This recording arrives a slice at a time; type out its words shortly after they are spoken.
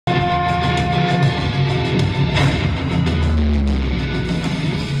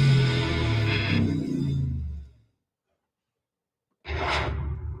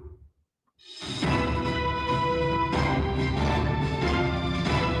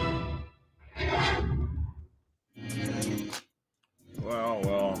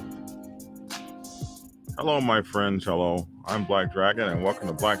Hello, my friends. Hello. I'm Black Dragon, and welcome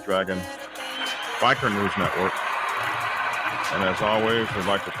to Black Dragon Biker News Network. And as always, we'd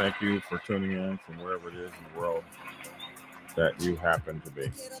like to thank you for tuning in from wherever it is in the world that you happen to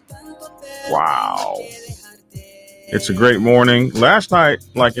be. Wow. It's a great morning. Last night,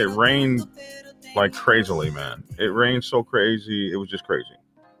 it rained like crazily, man. It rained so crazy. It was just crazy.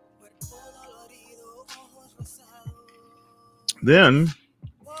 Then,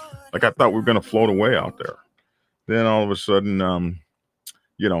 I thought we were going to float away out there. Then all of a sudden,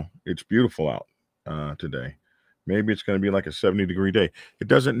 it's beautiful out today. Maybe it's going to be like a 70-degree day. It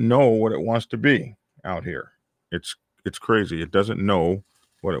doesn't know what it wants to be out here. It's crazy. It doesn't know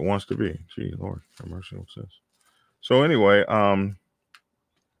what it wants to be. Gee, Lord, have mercy, what's this? So anyway, it's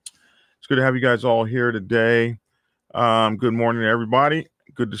good to have you guys all here today. Good morning, everybody.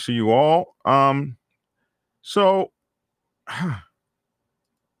 Good to see you all. So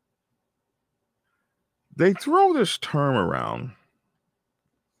they throw this term around,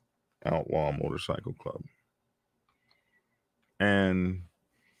 outlaw motorcycle club and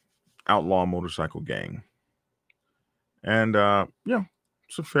outlaw motorcycle gang. And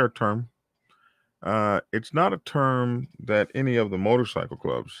it's a fair term. It's not a term that any of the motorcycle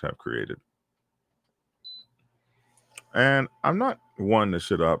clubs have created. And I'm not one to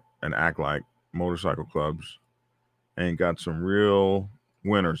sit up and act like motorcycle clubs ain't got some real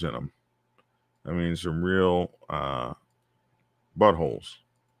winners in them. I mean, some real buttholes.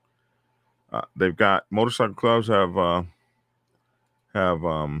 They've got motorcycle clubs have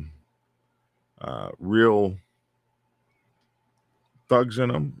real thugs in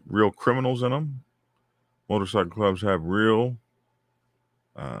them, real criminals in them. Motorcycle clubs have real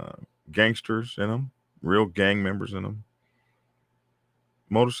gangsters in them, real gang members in them.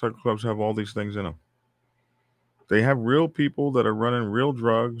 Motorcycle clubs have all these things in them. They have real people that are running real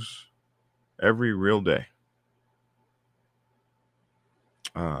drugs every real day.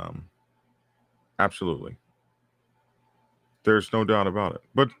 Absolutely. There's no doubt about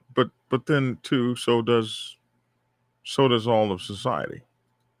it. But then too, so does all of society.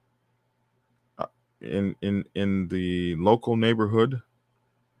 In the local neighborhood,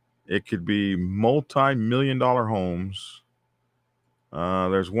 it could be multi-million-dollar homes.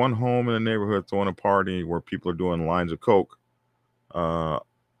 There's one home in the neighborhood throwing a party where people are doing lines of coke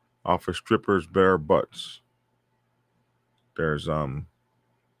off of strippers' bare butts. There's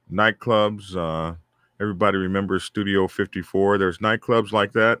nightclubs. Everybody remembers Studio 54. There's nightclubs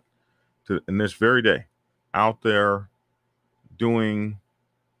like that in this very day out there doing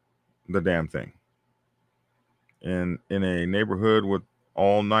the damn thing. In a neighborhood with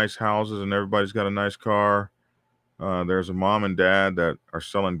all nice houses and everybody's got a nice car. There's a mom and dad that are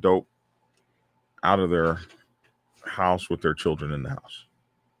selling dope out of their house with their children in the house.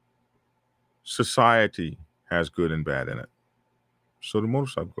 Society has good and bad in it. So do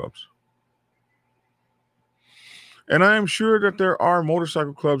motorcycle clubs. And I am sure that there are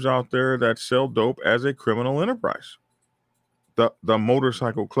motorcycle clubs out there that sell dope as a criminal enterprise. The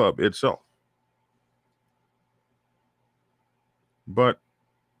motorcycle club itself. But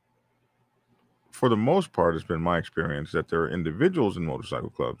for the most part, it's been my experience that there are individuals in motorcycle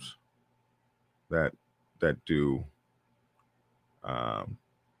clubs that do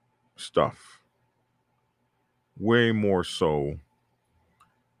stuff way more so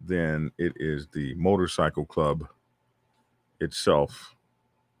than it is the motorcycle club itself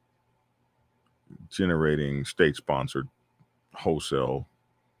generating state-sponsored wholesale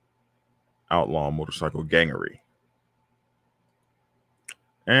outlaw motorcycle gangery.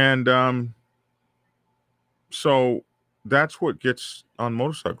 And so that's what gets on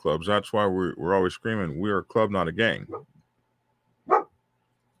motorcycle clubs. That's why we're always screaming, we're a club, not a gang.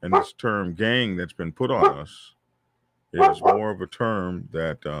 And this term gang that's been put on us is more of a term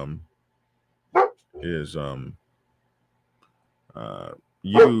that is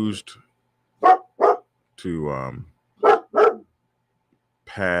used to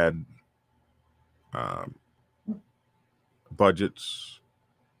pad budgets,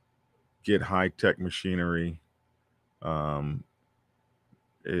 get high-tech machinery.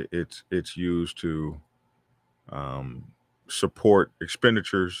 It's used to support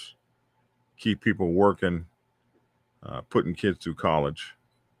expenditures, keep people working, putting kids through college.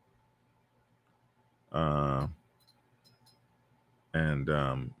 And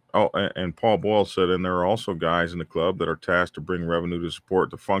Paul Boyle said, and there are also guys in the club that are tasked to bring revenue to support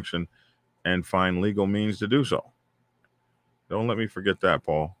the function and find legal means to do so. Don't let me forget that,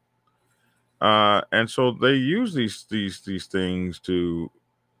 Paul. And so they use these things to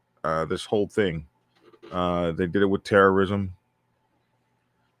this whole thing. They did it with terrorism.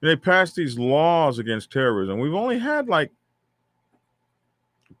 They passed these laws against terrorism. We've only had like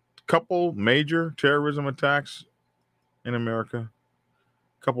a couple major terrorism attacks in America.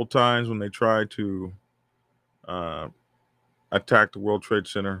 A couple times when they tried to attack the World Trade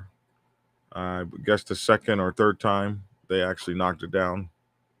Center. I guess the second or third time they actually knocked it down.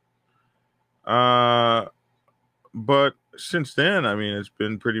 But since then, I mean, it's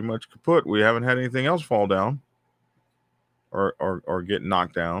been pretty much kaput. We haven't had anything else fall down or get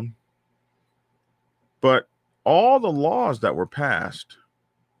knocked down. But all the laws that were passed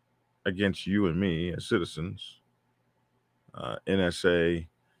against you and me as citizens, NSA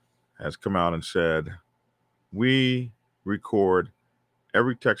has come out and said, we record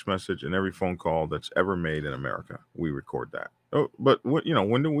every text message and every phone call that's ever made in America. We record that. Oh, but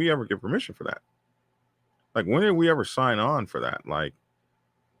when did we ever get permission for that? Like, when did we ever sign on for that? Like,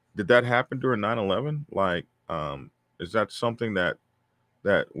 did that happen during 9/11? Like, is that something that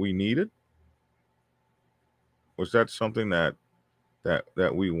we needed? Was that something that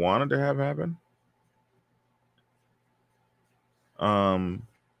we wanted to have happen?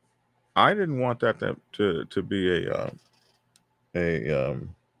 I didn't want that to be a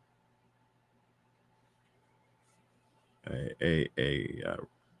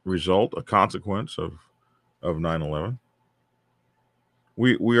result, a consequence of 9/11.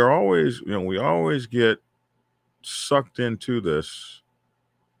 We are always, we always get sucked into this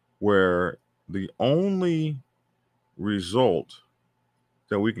where the only result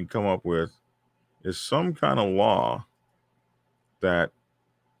that we can come up with is some kind of law that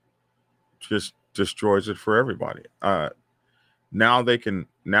just destroys it for everybody. Now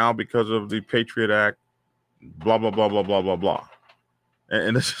because of the Patriot Act, blah, blah, blah, blah, blah, blah, blah.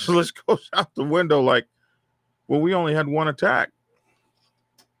 And this list goes out the window like, well, we only had one attack.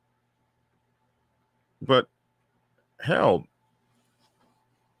 But hell,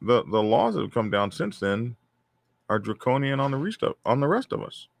 the laws that have come down since then are draconian on the rest of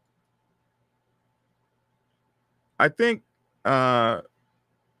us. I think we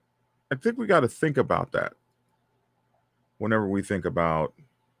got to think about that whenever we think about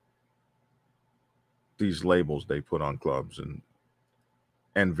these labels they put on clubs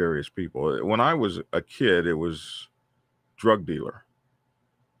and various people. When I was a kid, it was drug dealer.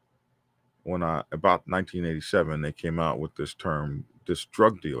 When about 1987, they came out with this term, this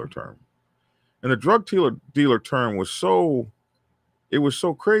drug dealer term. And the drug dealer term was so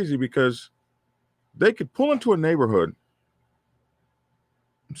crazy because they could pull into a neighborhood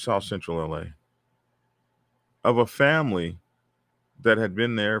in South Central LA of a family that had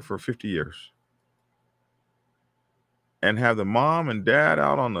been there for 50 years and have the mom and dad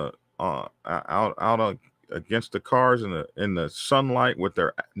out on the out against the cars in the sunlight with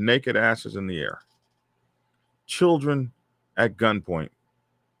their naked asses in the air. Children at gunpoint.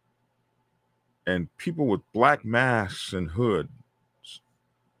 And people with black masks and hoods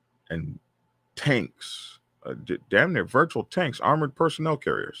and tanks, damn near virtual tanks, armored personnel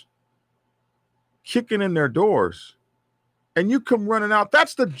carriers, kicking in their doors. And you come running out.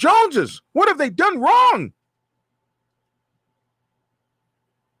 That's the Joneses. What have they done wrong?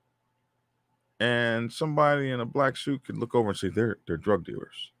 And somebody in a black suit could look over and say, they're drug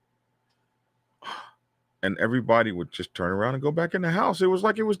dealers. And everybody would just turn around and go back in the house. It was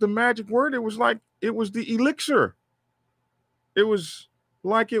like it was the magic word. It was like it was the elixir. It was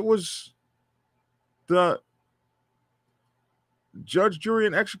like it was the judge, jury,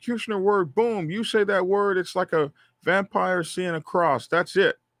 and executioner word. Boom. You say that word, it's like a vampire seeing a cross. That's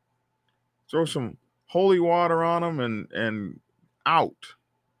it. Throw some holy water on them and out.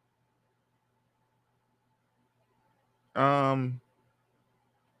 And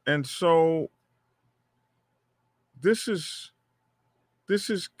so this is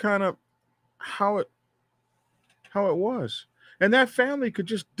kind of how it was. And that family could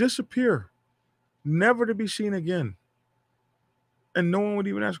just disappear, never to be seen again. And no one would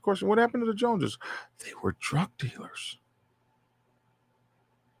even ask a question. What happened to the Joneses? They were drug dealers.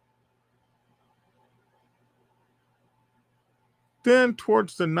 Then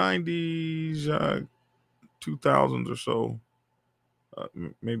towards the 90s, 2000s or so,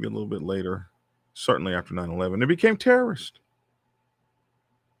 maybe a little bit later, certainly after 9/11, they became terrorist.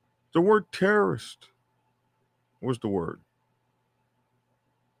 The word terrorist was the word.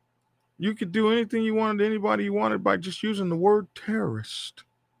 You could do anything you wanted to anybody you wanted by just using the word terrorist.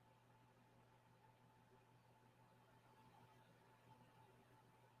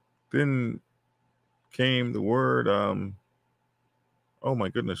 Then came the word, oh my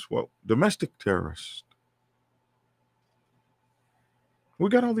goodness, domestic terrorist. We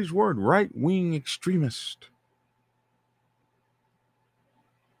got all these words, right-wing extremist.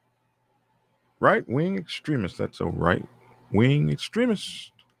 Right-wing extremist. That's a right-wing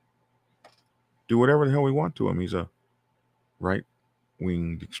extremist. Do whatever the hell we want to him. He's a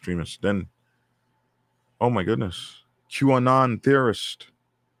right-winged extremist. Then, oh my goodness, QAnon theorist,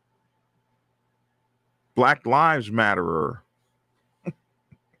 Black Lives Matterer.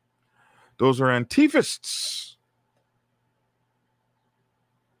 Those are Antifists.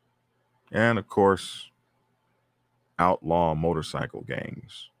 And of course, outlaw motorcycle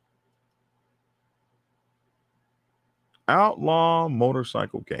gangs. Outlaw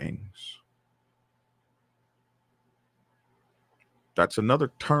motorcycle gangs. That's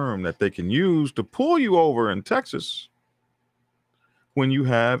another term that they can use to pull you over in Texas when you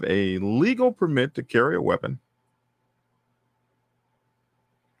have a legal permit to carry a weapon.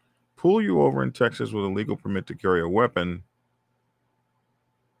 Pull you over in Texas with a legal permit to carry a weapon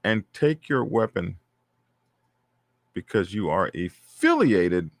and take your weapon because you are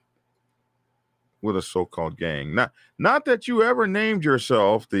affiliated with a so-called gang. Not that you ever named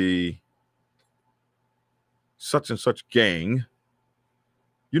yourself the such and such gang.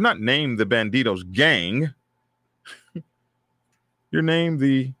 You're not named the Banditos gang. You're named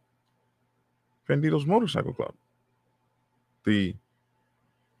the Banditos Motorcycle Club. The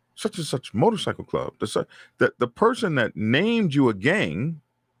such and such motorcycle club. The person that named you a gang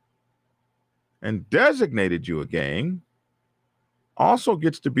and designated you a gang also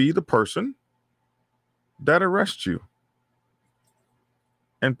gets to be the person that arrests you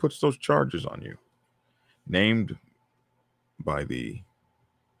and puts those charges on you. Named by the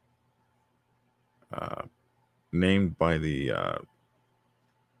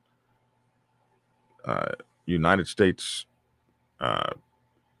United States,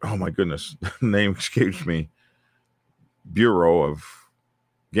 oh my goodness, the name escapes me, Bureau of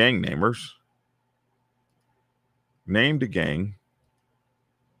Gang Namers, named a gang,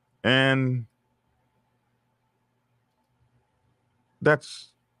 and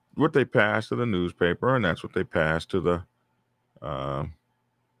that's what they passed to the newspaper, and that's what they passed to the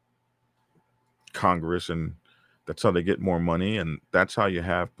Congress, and that's how they get more money, and that's how you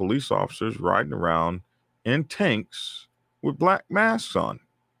have police officers riding around in tanks with black masks on.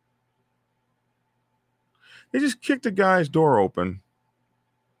 They just kicked a guy's door open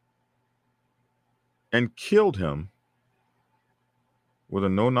and killed him with a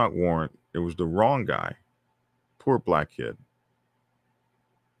no-knock warrant. It was the wrong guy. Poor black kid.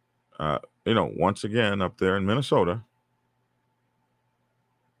 Once again, up there in Minnesota.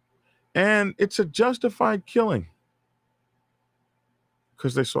 And it's a justified killing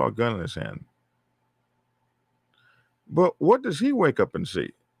because they saw a gun in his hand. But what does he wake up and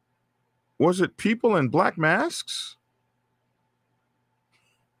see? Was it people in black masks?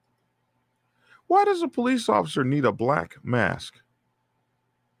 Why does a police officer need a black mask?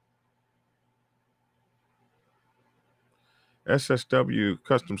 SSW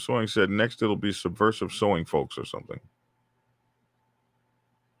Custom Sewing said next it'll be subversive sewing folks or something.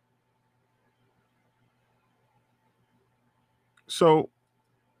 So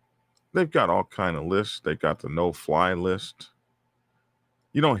they've got all kind of lists. They got the no-fly list.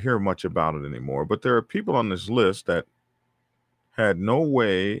 You don't hear much about it anymore, but there are people on this list that had no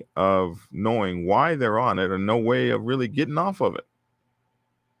way of knowing why they're on it and no way of really getting off of it.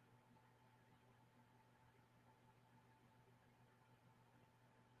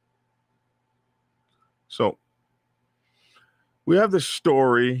 So we have this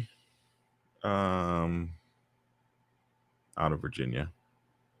story out of Virginia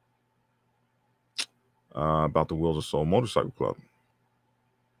about the Wheels of Soul Motorcycle Club.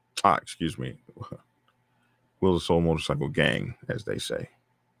 Wheels of Soul Motorcycle Gang, as they say.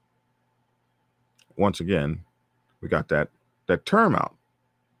 Once again, we got that term out.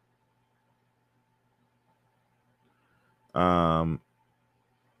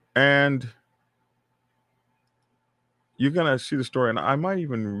 And you're going to see the story, and I might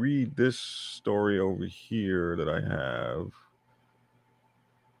even read this story over here that I have.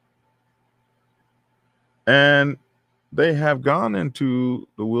 And they have gone into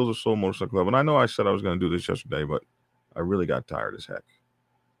the Wheels of Soul Motorcycle Club. And I know I said I was going to do this yesterday, but I really got tired as heck.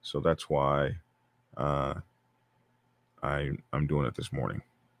 So that's why I'm doing it this morning.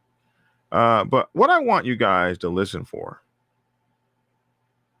 But what I want you guys to listen for.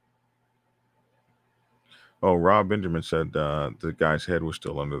 Oh, Rob Benjamin said the guy's head was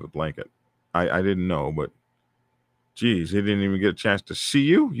still under the blanket. I didn't know, but geez, he didn't even get a chance to see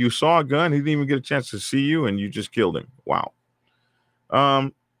you. You saw a gun. He didn't even get a chance to see you, and you just killed him. Wow.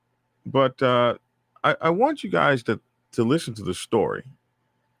 But I want you guys to listen to the story.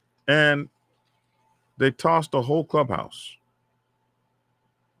 And they tossed the whole clubhouse.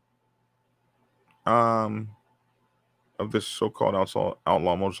 of this so-called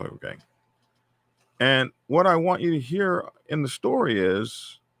outlaw motorcycle gang. And what I want you to hear in the story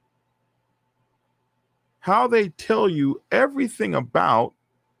is how they tell you everything about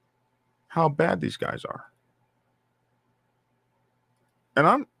how bad these guys are.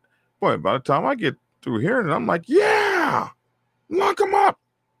 And by the time I get through hearing it, I'm like, yeah, lock them up.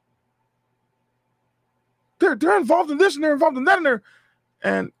 They're involved in this and they're involved in that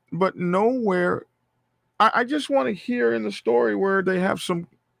but nowhere. I just want to hear in the story where they have some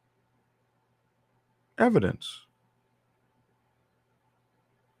evidence.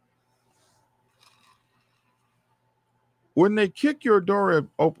 When they kick your door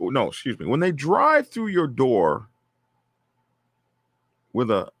open, when they drive through your door with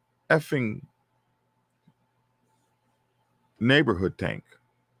a effing neighborhood tank.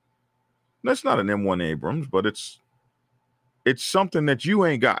 That's not an M1 Abrams, but it's something that you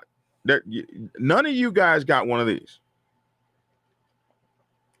ain't got. None of you guys got one of these.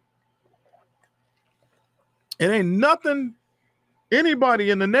 It ain't nothing anybody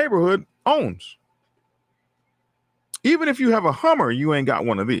in the neighborhood owns. Even if you have a Hummer, you ain't got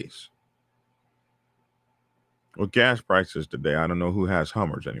one of these. With gas prices today, I don't know who has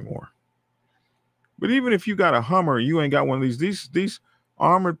Hummers anymore. But even if you got a Hummer, you ain't got one of these. These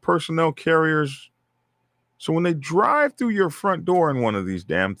armored personnel carriers. So when they drive through your front door in one of these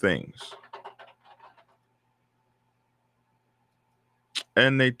damn things,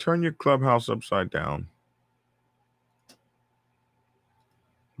 and they turn your clubhouse upside down,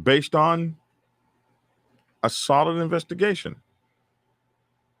 based on a solid investigation.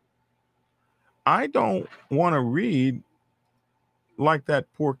 I don't want to read like that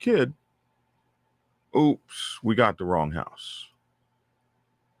poor kid. Oops, we got the wrong house.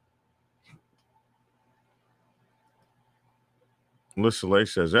 Lissalay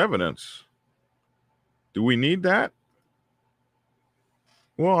says evidence. Do we need that?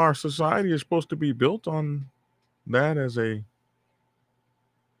 Well, our society is supposed to be built on that as a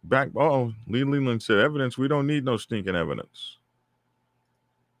back. Oh, Lee Leland said evidence. We don't need no stinking evidence.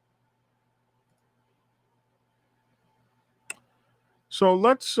 So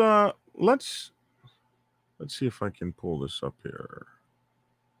let's see if I can pull this up here.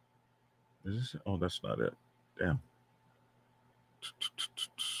 Is this? Oh, that's not it. Damn.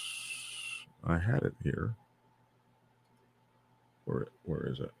 I had it here. Where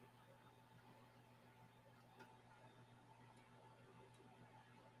is it?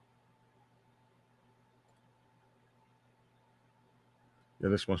 Yeah,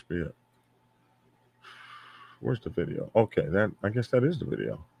 this must be it. Where's the video? Okay, I guess that is the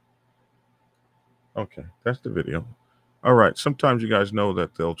video. Okay, that's the video. All right. Sometimes you guys know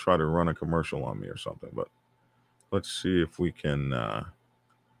that they'll try to run a commercial on me or something, but let's see if we can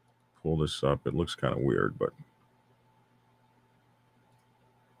pull this up. It looks kind of weird, but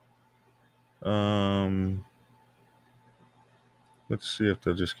let's see if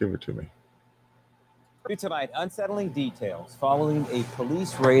they'll just give it to me. Tonight, unsettling details following a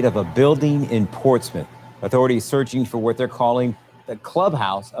police raid of a building in Portsmouth. Authorities searching for what they're calling the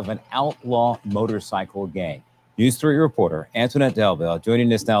clubhouse of an outlaw motorcycle gang. News 3 reporter Antoinette Delville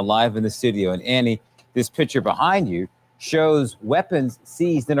joining us now live in the studio. And Annie, this picture behind you shows weapons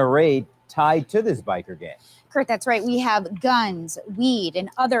seized in a raid tied to this biker gang. Kurt, that's right. We have guns, weed, and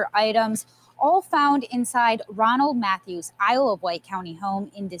other items all found inside Ronald Matthews' Isle of Wight County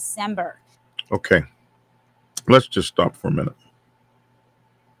home in December. Okay. Let's just stop for a minute.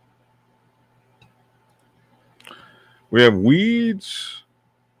 We have weed,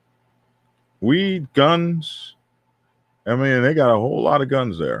 guns. I mean, they got a whole lot of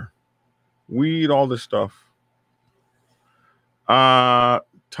guns there. Weed, all this stuff.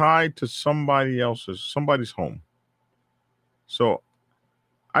 Tied to somebody's home. So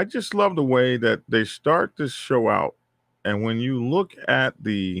I just love the way that they start this show out. And when you look at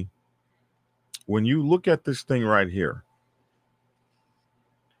this thing right here,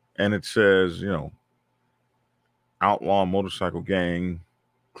 and it says, outlaw motorcycle gang,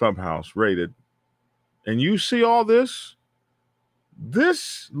 clubhouse raided, and you see all this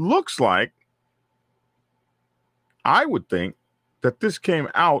looks like, I would think, that this came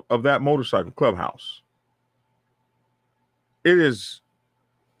out of that motorcycle clubhouse. It is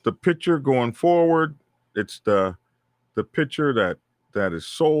the picture going forward. It's the picture that is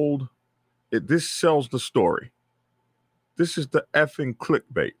sold. This sells the story. This is the effing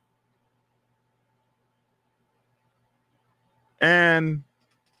clickbait. And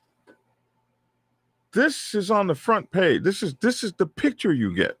this is on the front page. This is the picture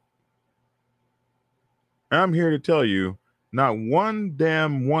you get. And I'm here to tell you, Not one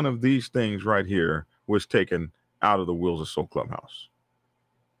damn one of these things right here was taken out of the Wheels of Soul Clubhouse.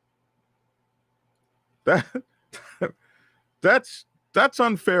 That's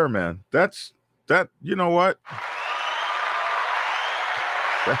unfair, man. You know what?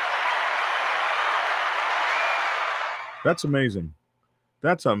 That's amazing.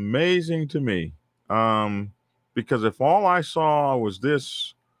 That's amazing to me. Because if all I saw was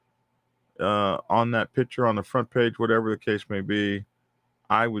this on that picture on the front page, whatever the case may be,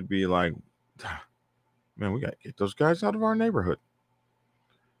 I would be like, man, we got to get those guys out of our neighborhood.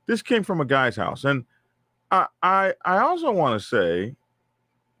 This came from a guy's house. And I also want to say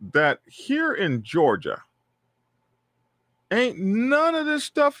that here in Georgia, ain't none of this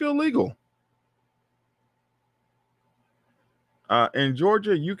stuff illegal. In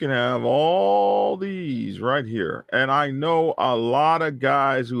Georgia, you can have all these right here. And I know a lot of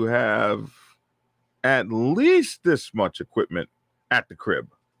guys who have at least this much equipment at the crib.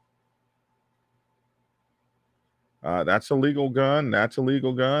 That's a legal gun. That's a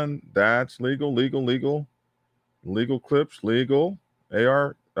legal gun. That's legal. Legal clips, legal.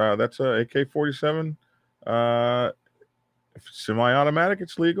 AR, that's a AK-47. If it's semi-automatic,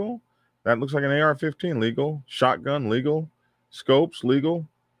 it's legal. That looks like an AR-15, legal. Shotgun, legal. Scopes, legal.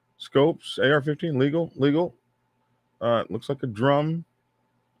 Scopes, AR-15, legal. Looks like a drum.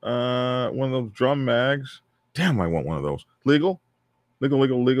 One of those drum mags. Damn, I want one of those. Legal. Legal.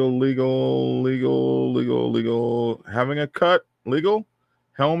 Having a cut, legal.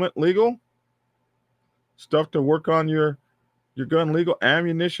 Helmet, legal. Stuff to work on your gun, legal.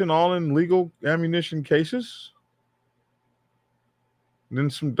 Ammunition, all in legal ammunition cases. And then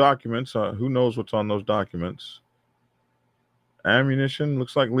some documents. Who knows what's on those documents? Ammunition,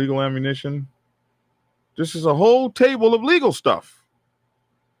 looks like legal ammunition. This is a whole table of legal stuff.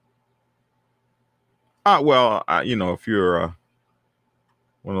 If you're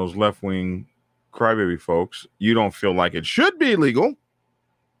one of those left-wing crybaby folks, you don't feel like it should be legal.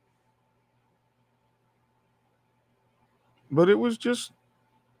 But it was just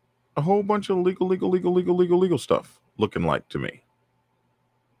a whole bunch of legal stuff looking like to me.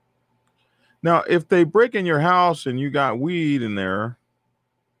 Now, if they break in your house and you got weed in there,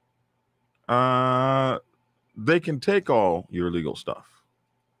 they can take all your legal stuff.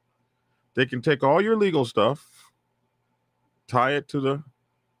 They can take all your legal stuff, tie it to the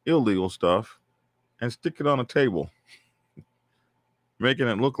illegal stuff, and stick it on a table, making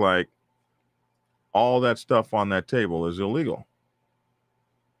it look like all that stuff on that table is illegal.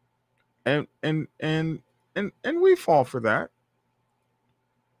 And we fall for that.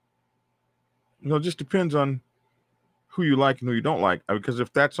 It just depends on who you like and who you don't like. Because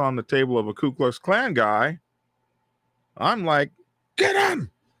if that's on the table of a Ku Klux Klan guy, I'm like, get him.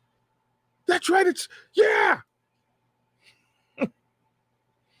 That's right. It's yeah.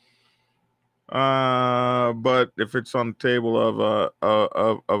 But if it's on the table of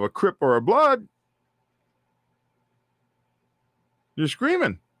a Crip or a Blood, you're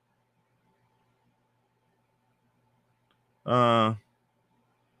screaming.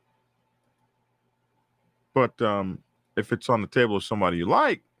 But if it's on the table of somebody you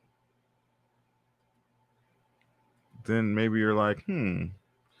like, then maybe you're like,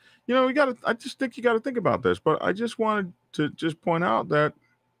 I just think you got to think about this. But I just wanted to just point out that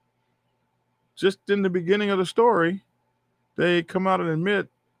just in the beginning of the story, they come out and admit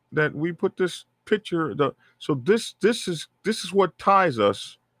that we put this picture. So this is what ties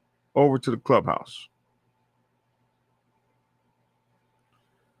us over to the clubhouse.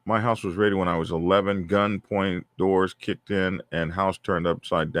 My house was raided when I was 11. Gunpoint, doors kicked in, and house turned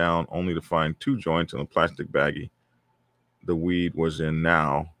upside down, only to find 2 joints in a plastic baggie. The weed was in.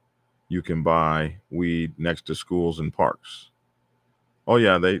 Now you can buy weed next to schools and parks. Oh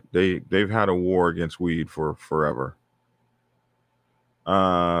yeah, they've had a war against weed for forever.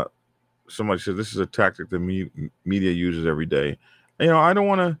 Somebody said this is a tactic the media uses every day. I don't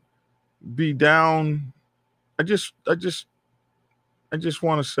want to be down. I just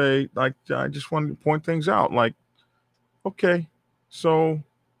want to say, like, I just want to point things out. Like, okay, so,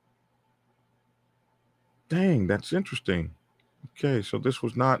 dang, that's interesting. Okay, so this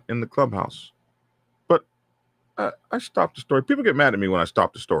was not in the clubhouse. But I stopped the story. People get mad at me when I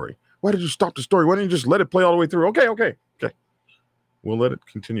stop the story. Why did you stop the story? Why didn't you just let it play all the way through? Okay. We'll let it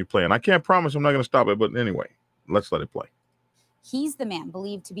continue playing. I can't promise I'm not going to stop it, but anyway, let's let it play. He's the man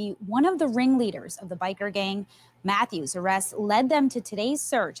believed to be one of the ringleaders of the biker gang. Matthews' arrest led them to today's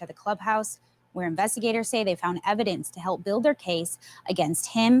search at the clubhouse, where investigators say they found evidence to help build their case against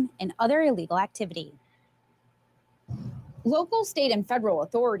him and other illegal activity. Local, state, and federal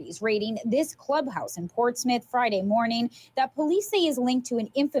authorities raiding this clubhouse in Portsmouth Friday morning that police say is linked to an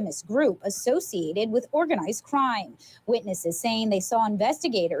infamous group associated with organized crime. Witnesses saying they saw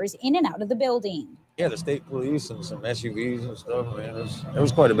investigators in and out of the building. Yeah, the state police and some SUVs and stuff. I mean, there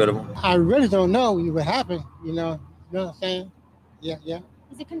was quite a bit of them. I really don't know what happened, you know what I'm saying? Yeah.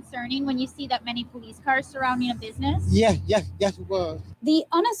 Is it concerning when you see that many police cars surrounding a business? Yes, it was. The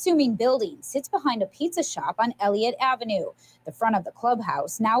unassuming building sits behind a pizza shop on Elliott Avenue. The front of the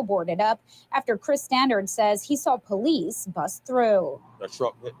clubhouse now boarded up after Chris Standard says he saw police bust through. The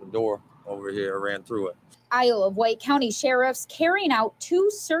truck hit the door over here, ran through it. Isle of Wight County sheriffs carrying out 2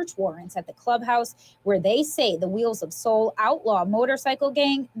 search warrants at the clubhouse where they say the Wheels of Soul outlaw motorcycle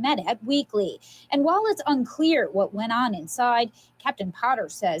gang met at weekly. And while it's unclear what went on inside, Captain Potter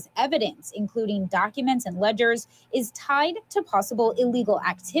says evidence, including documents and ledgers, is tied to possible illegal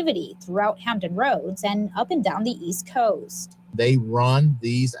activity throughout Hampton Roads and up and down the East Coast. They run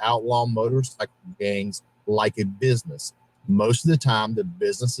these outlaw motorcycle gangs like a business. Most of the time, the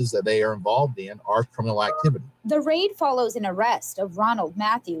businesses that they are involved in are criminal activity. The raid follows an arrest of Ronald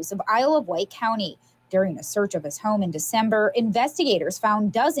Matthews of Isle of Wight County. During a search of his home in December, investigators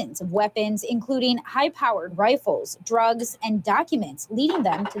found dozens of weapons, including high-powered rifles, drugs, and documents leading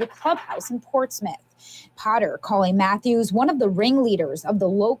them to the clubhouse in Portsmouth. Potter calling Matthews one of the ringleaders of the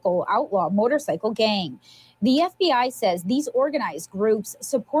local outlaw motorcycle gang. The FBI says these organized groups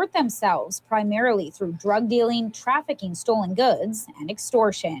support themselves primarily through drug dealing, trafficking stolen goods, and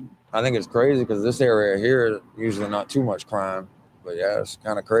extortion. I think it's crazy because this area here, usually not too much crime. But yeah, it's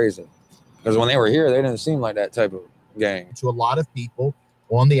kind of crazy. Because when they were here, they didn't seem like that type of gang. To a lot of people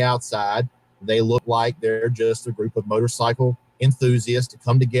on the outside, they look like they're just a group of motorcycle enthusiasts to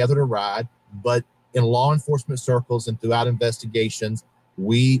come together to ride. But in law enforcement circles and throughout investigations,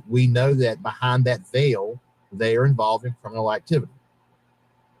 we know that behind that veil, they are involved in criminal activity.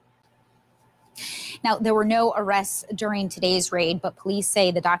 Now, there were no arrests during today's raid, but police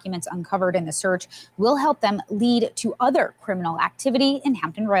say the documents uncovered in the search will help them lead to other criminal activity in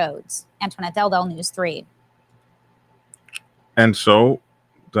Hampton Roads. Antoinette Deldel, News 3. And so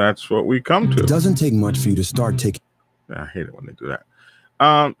that's what we come to. It doesn't take much for you to start taking. I hate it when they do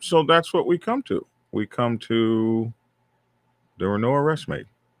that. So that's what we come to. We come to there were no arrests made.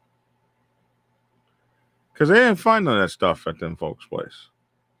 Because they didn't find none of that stuff at them folks' place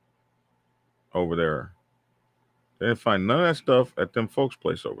over there. They didn't find none of that stuff at them folks'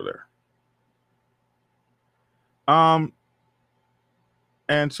 place over there.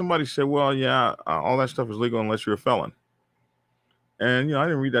 And somebody said, well, yeah, all that stuff is legal unless you're a felon. And, you know, I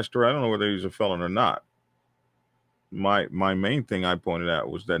didn't read that story. I don't know whether he's a felon or not. My main thing I pointed out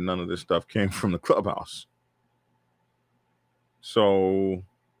was that none of this stuff came from the clubhouse. So...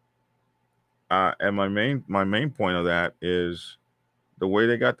 and my main point of that is the way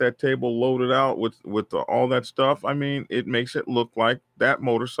they got that table loaded out with all that stuff. I mean, it makes it look like that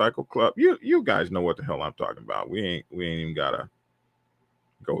motorcycle club. You guys know what the hell I'm talking about. We ain't even gotta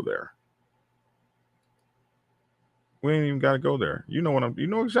go there. We ain't even gotta go there. You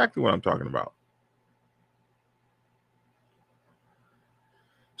know exactly what I'm talking about.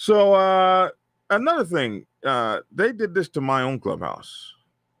 So another thing, they did this to my own clubhouse.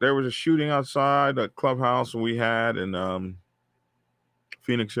 There was a shooting outside a clubhouse we had in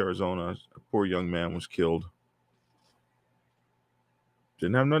Phoenix, Arizona. A poor young man was killed.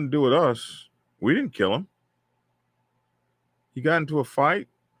 Didn't have nothing to do with us. We didn't kill him. He got into a fight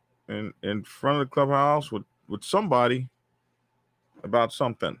in front of the clubhouse with somebody about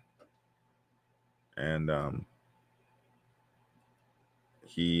something. And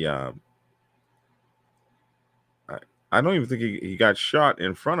I don't even think he got shot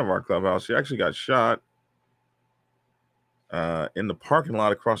in front of our clubhouse. He actually got shot in the parking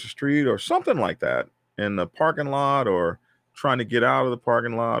lot across the street or something like that. In the parking lot or trying to get out of the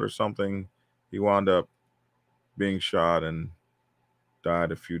parking lot or something. He wound up being shot and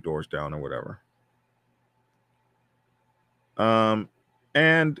died a few doors down or whatever.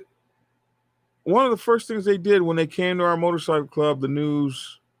 And one of the first things they did when they came to our motorcycle club, the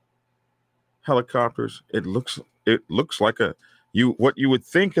news, helicopters, it looks like what you would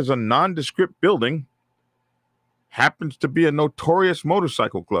think is a nondescript building happens to be a notorious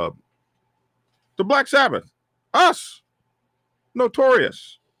motorcycle club. The Black Sabbath. Us.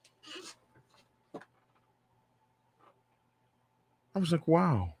 Notorious. I was like,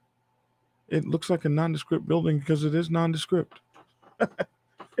 wow. It looks like a nondescript building because it is nondescript.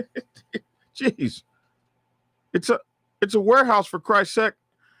 Jeez. It's a warehouse, for Christ's sake,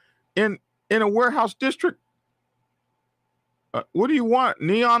 in a warehouse district. What do you want?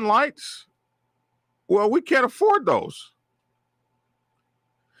 Neon lights? Well, we can't afford those.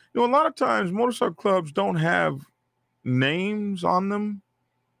 You know, a lot of times motorcycle clubs don't have names on them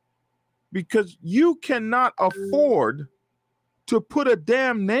because you cannot afford to put a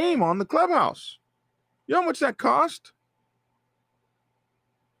damn name on the clubhouse. You know how much that cost?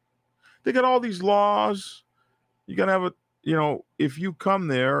 They got all these laws. You got to have if you come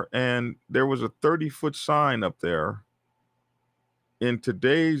there and there was a 30-foot sign up there in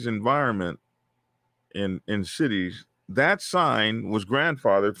today's environment in cities, that sign was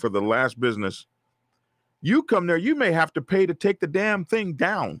grandfathered for the last business. You come there, you may have to pay to take the damn thing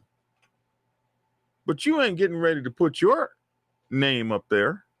down. But you ain't getting ready to put your name up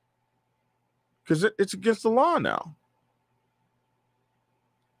there because it's against the law now.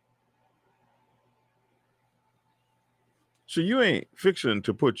 So you ain't fixing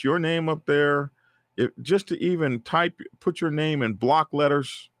to put your name up there. Just to even put your name in block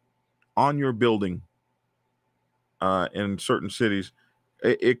letters on your building in certain cities,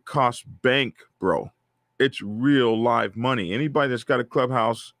 it costs bank, bro. It's real live money. Anybody that's got a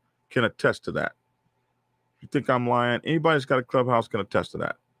clubhouse can attest to that. If you think I'm lying, anybody that's got a clubhouse can attest to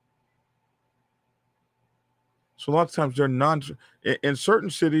that. So a lot of times they're in certain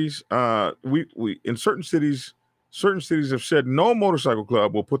cities. In certain cities have said no motorcycle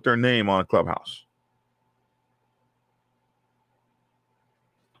club will put their name on a clubhouse.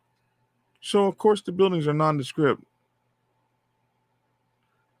 So of course the buildings are nondescript.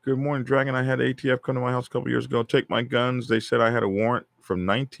 Good morning, Dragon. I had ATF come to my house a couple years ago, take my guns. They said I had a warrant from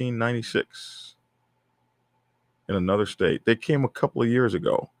 1996 in another state. They came a couple of years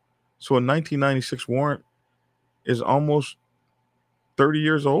ago. So a 1996 warrant is almost 30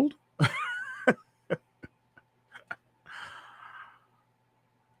 years old.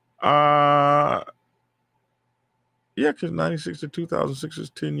 Yeah, because 96 to 2006 is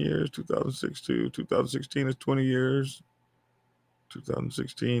 10 years. 2006 to 2016 is 20 years.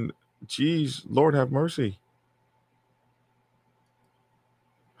 2016, geez, Lord have mercy.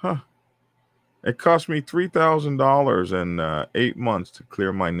 Huh. It cost me $3,000 and 8 months to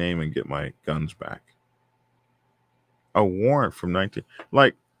clear my name and get my guns back. A warrant from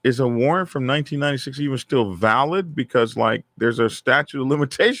is a warrant from 1996 even still valid? Because there's a statute of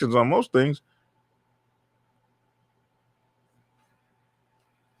limitations on most things.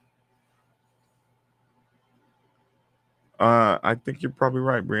 I think you're probably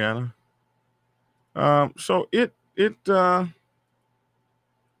right, Brianna. So it's kind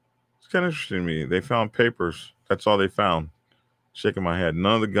of interesting to me. They found papers. That's all they found. Shaking my head.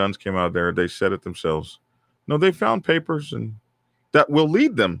 None of the guns came out there. They said it themselves. No, they found papers and that will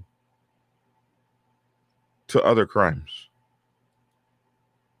lead them to other crimes.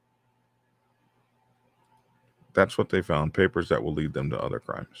 That's what they found. Papers that will lead them to other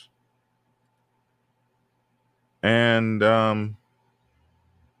crimes. And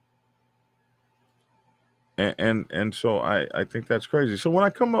so I think that's crazy. So when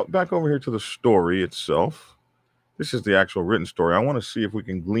I come back over here to the story itself, this is the actual written story. I want to see if we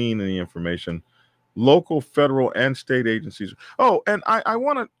can glean any information. Local, federal, and state agencies. Oh, and I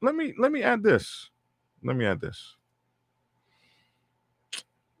want to let me add this. Let me add this.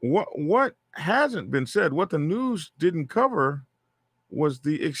 What hasn't been said, what the news didn't cover, was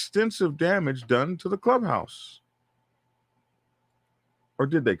the extensive damage done to the clubhouse. Or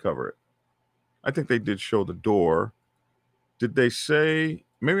did they cover it? I think they did show the door. Did they say?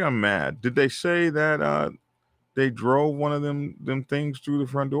 Maybe I'm mad. Did they say that they drove one of them things through the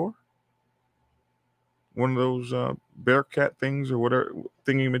front door? One of those Bearcat things or whatever,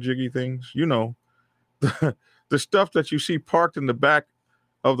 thingy-majiggy things. You know, the stuff that you see parked in the back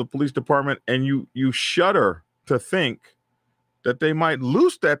of the police department, and you shudder to think that they might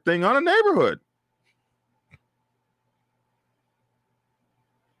loose that thing on a neighborhood.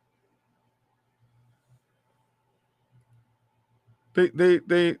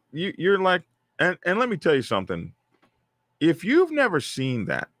 You're like, and let me tell you something. If you've never seen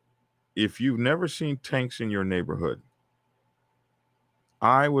that, if you've never seen tanks in your neighborhood,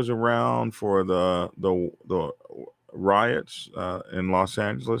 I was around for the riots in Los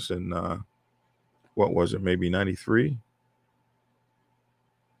Angeles in what was it, maybe 93,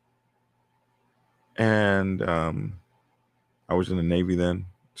 and I was in the Navy then,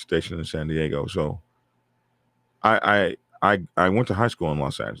 stationed in San Diego. So I went to high school in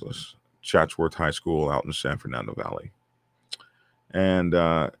Los Angeles, Chatsworth High School out in the San Fernando Valley. And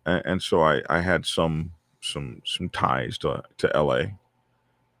so I had some ties to LA,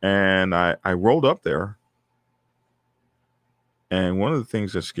 and I rolled up there, and one of the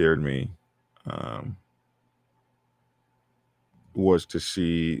things that scared me was to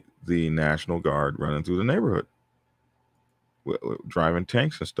see the National Guard running through the neighborhood. driving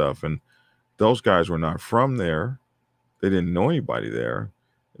tanks and stuff. And those guys were not from there. They didn't know anybody there.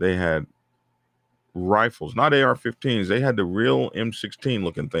 They had rifles, not AR-15s. They had the real M16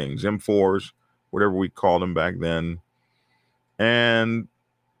 looking things, M4s, whatever we called them back then. And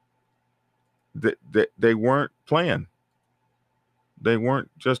they weren't playing. They weren't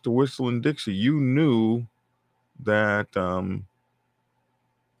just a whistle and Dixie. You knew that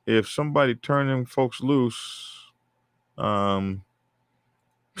if somebody turned them folks loose, it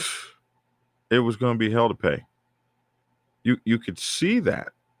was going to be hell to pay. You could see that.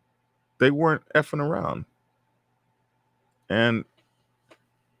 They weren't effing around. And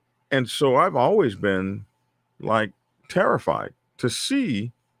so I've always been like terrified to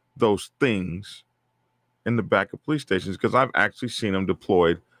see those things in the back of police stations, because I've actually seen them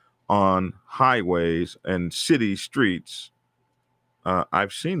deployed on highways and city streets.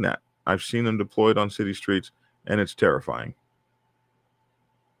 I've seen that. I've seen them deployed on city streets, and it's terrifying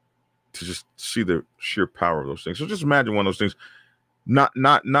to just see the sheer power of those things. So just imagine one of those things,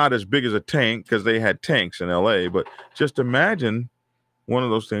 not as big as a tank, because they had tanks in LA, but just imagine one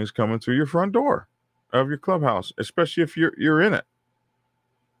of those things coming through your front door of your clubhouse, especially if you're in it.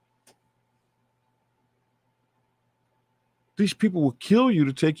 These people will kill you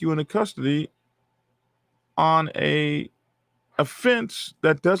to take you into custody on a offense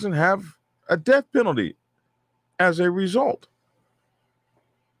that doesn't have a death penalty as a result.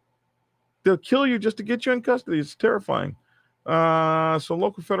 They'll kill you just to get you in custody. It's terrifying. So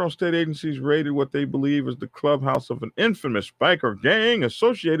local federal and state agencies raided what they believe is the clubhouse of an infamous biker gang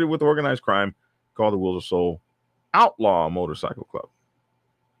associated with organized crime called the Wheels of Soul Outlaw Motorcycle Club.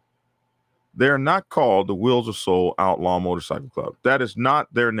 They're not called the Wheels of Soul Outlaw Motorcycle Club. That is not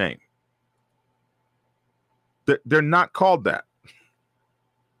their name. They're not called that.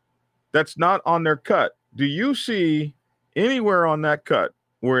 That's not on their cut. Do you see anywhere on that cut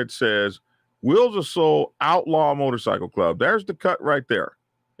where it says Wheels of Soul Outlaw Motorcycle Club? There's the cut right there.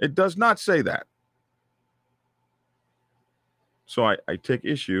 It does not say that. So I take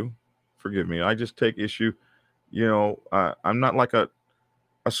issue. Forgive me. I just take issue. You know, I'm not like a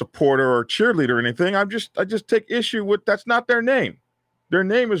supporter or cheerleader or anything. I just take issue with, that's not their name. Their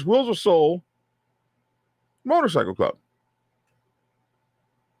name is Wheels of Soul Motorcycle Club,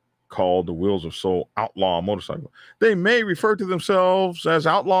 called the Wheels of Soul Outlaw Motorcycle. They may refer to themselves as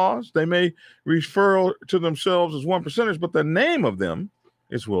outlaws. They may refer to themselves as one percenters, but the name of them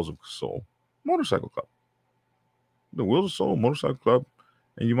is Wheels of Soul Motorcycle Club. The Wheels of Soul Motorcycle Club,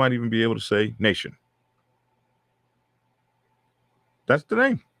 and you might even be able to say Nation. That's the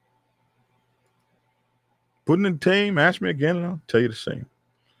name. Put it in tame, ask me again, and I'll tell you the same.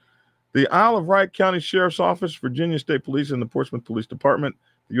 The Isle of Wight County Sheriff's Office, Virginia State Police, and the Portsmouth Police Department,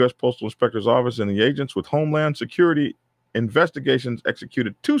 the U.S. Postal Inspector's Office, and the agents with Homeland Security investigations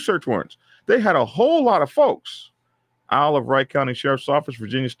executed 2 search warrants. They had a whole lot of folks. Isle of Wight County Sheriff's Office,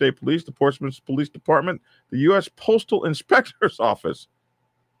 Virginia State Police, the Portsmouth Police Department, the U.S. Postal Inspector's Office,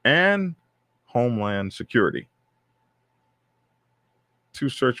 and Homeland Security. 2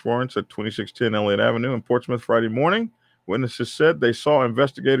 search warrants at 2610 Elliott Avenue in Portsmouth Friday morning. Witnesses said they saw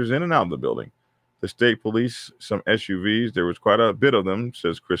investigators in and out of the building. The state police, some SUVs, there was quite a bit of them,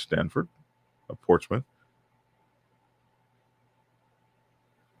 says Chris Stanford of Portsmouth.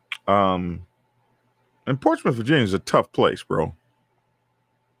 And Portsmouth, Virginia is a tough place, bro.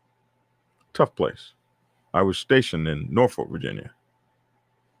 Tough place. I was stationed in Norfolk, Virginia.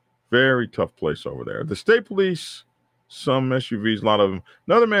 Very tough place over there. The state police, some SUVs, a lot of them.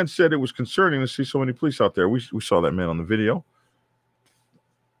 Another man said it was concerning to see so many police out there. We saw that man on the video.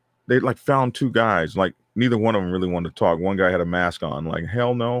 They like found 2 guys. Like neither one of them really wanted to talk. One guy had a mask on. Like,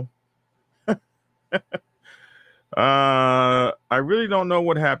 hell no. I really don't know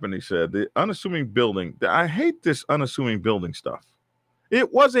what happened, he said. The unassuming building. I hate this unassuming building stuff.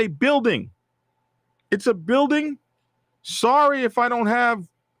 It was a building. It's a building. Sorry if I don't have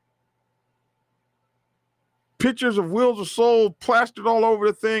pictures of Wheels of Soul plastered all over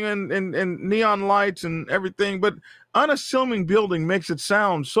the thing and neon lights and everything, but unassuming building makes it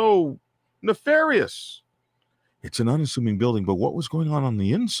sound so nefarious. It's an unassuming building, but what was going on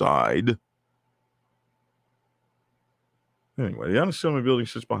the inside? Anyway, the unassuming building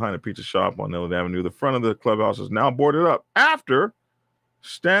sits behind a pizza shop on Elliott Avenue. The front of the clubhouse is now boarded up after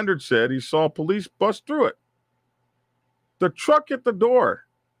Standard said he saw police bust through it. The truck hit the door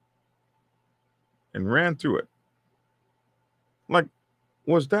and ran through it. Like,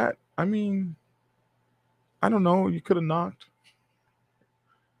 was that? I mean, I don't know. You could have knocked.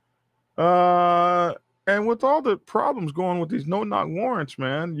 And with all the problems going with these no-knock warrants,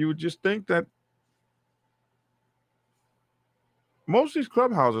 man, you would just think that most of these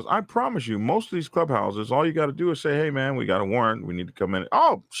clubhouses, I promise you, most of these clubhouses, all you got to do is say, hey, man, we got a warrant. We need to come in.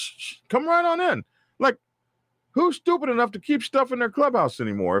 Oh, come right on in. Like, who's stupid enough to keep stuff in their clubhouse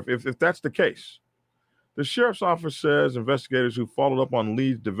anymore if that's the case? The sheriff's office says investigators who followed up on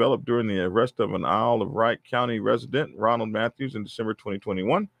leads developed during the arrest of an Isle of Wight County resident, Ronald Matthews, in December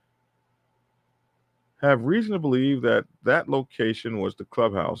 2021, have reason to believe that that location was the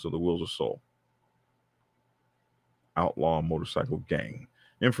clubhouse of the Wheels of Soul outlaw motorcycle gang.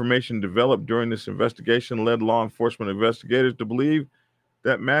 Information developed during this investigation led law enforcement investigators to believe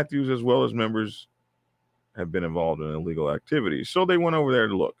that Matthews, as well as members, have been involved in illegal activities. So they went over there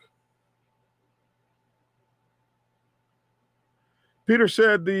to look. Peter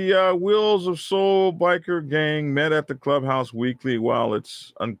said the Wheels of Soul biker gang met at the clubhouse weekly. While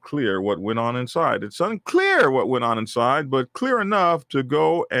it's unclear what went on inside. It's unclear what went on inside, but clear enough to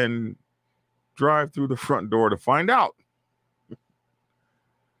go and drive through the front door to find out.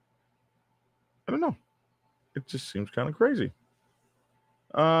 I don't know. It just seems kind of crazy.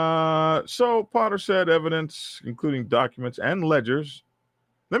 So Potter said evidence, including documents and ledgers.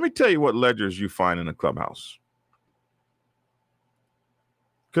 Let me tell you what ledgers you find in a clubhouse.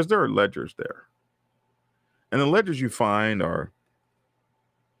 Because there are ledgers there. And the ledgers you find are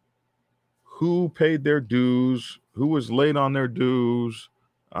who paid their dues, who was late on their dues.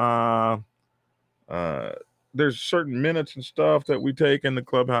 There's certain minutes and stuff that we take in the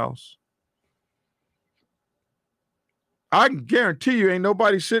clubhouse. I can guarantee you ain't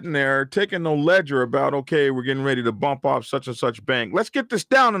nobody sitting there taking no ledger about, okay, we're getting ready to bump off such and such bank. Let's get this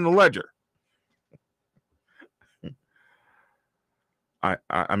down in the ledger.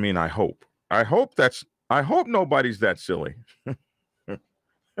 I mean, I hope nobody's that silly.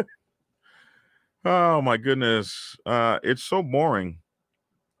 Oh my goodness. It's so boring.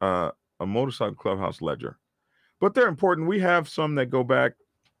 A motorcycle clubhouse ledger, but they're important. We have some that go back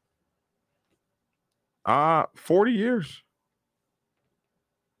 40 years.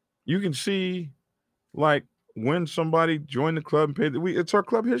 You can see like when somebody joined the club and paid it's our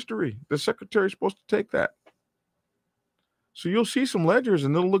club history. The secretary's supposed to take that. So you'll see some ledgers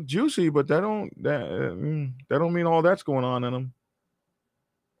and they'll look juicy, but that don't mean all that's going on in them.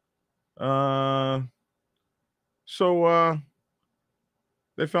 So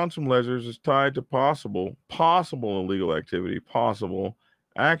they found some ledgers. It's tied to possible illegal activity. Possible.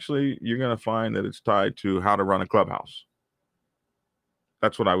 Actually, you're going to find that it's tied to how to run a clubhouse.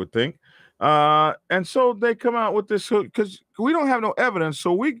 That's what I would think. And so they come out with this because we don't have no evidence.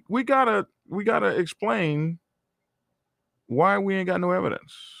 So we gotta explain why we ain't got no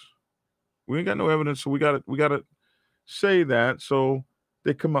evidence. We ain't got no evidence, so we gotta say that. So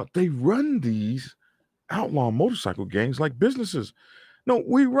they come out. They run these outlaw motorcycle gangs like businesses. No,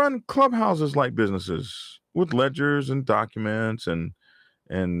 we run clubhouses like businesses with ledgers and documents and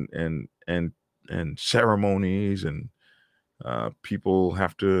ceremonies, and people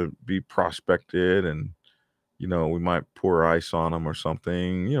have to be prospected, and we might pour ice on them or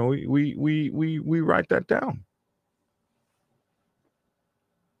something. We write that down.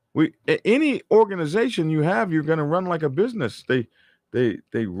 Any organization you have, you're going to run like a business. They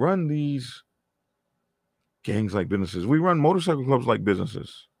run these gangs like businesses. We run motorcycle clubs like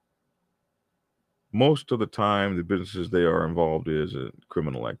businesses. Most of the time, the businesses they are involved is a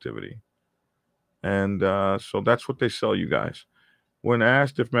criminal activity. And so that's what they sell you guys. When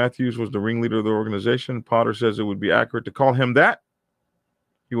asked if Matthews was the ringleader of the organization, Potter says it would be accurate to call him that.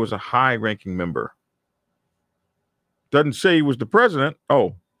 He was a high-ranking member. Doesn't say he was the president.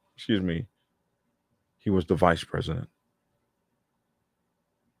 Oh, excuse me. He was the vice president.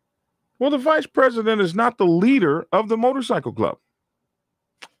 Well, the vice president is not the leader of the motorcycle club.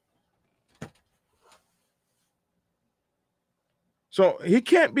 So he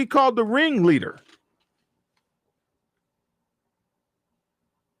can't be called the ringleader.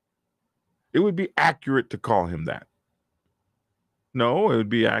 It would be accurate to call him that. No, it would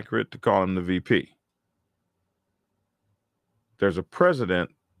be accurate to call him the VP. There's a president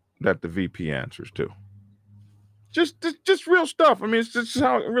that the VP answers to. Just real stuff. I mean, it's just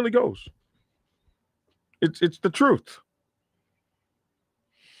how it really goes. It's the truth.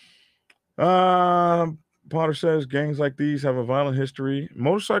 Potter says gangs like these have a violent history.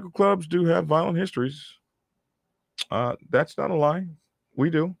 Motorcycle clubs do have violent histories. That's not a lie. We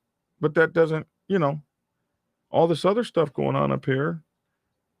do. But that doesn't, all this other stuff going on up here.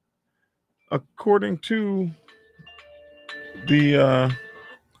 According to the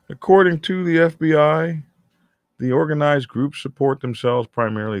FBI, the organized groups support themselves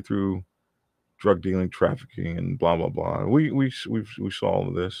primarily through drug dealing, trafficking, and blah blah blah. We saw all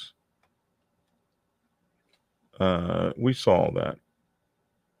of this. We saw all that.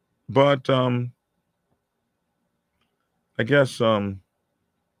 But I guess the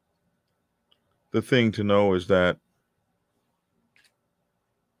thing to know is that,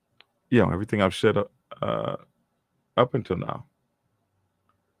 everything I've said up until now.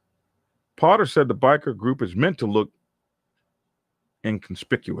 Potter said the biker group is meant to look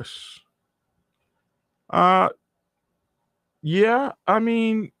inconspicuous. Yeah, I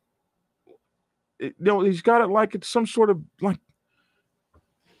mean, he's got it like it's some sort of like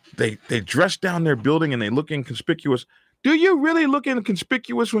they dress down their building and they look inconspicuous. Do you really look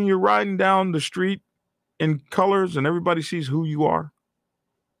inconspicuous when you're riding down the street in colors and everybody sees who you are?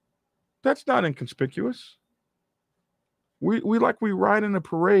 That's not inconspicuous. We ride in a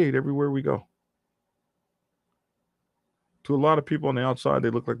parade everywhere we go. To a lot of people on the outside, they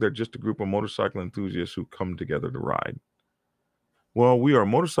look like they're just a group of motorcycle enthusiasts who come together to ride. Well, we are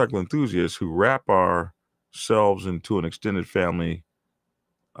motorcycle enthusiasts who wrap ourselves into an extended family,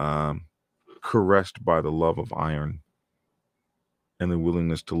 caressed by the love of iron and the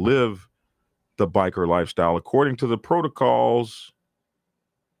willingness to live the biker lifestyle according to the protocols,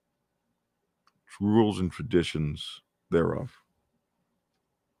 rules, and traditions thereof.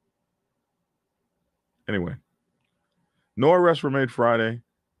 Anyway, no arrests were made Friday.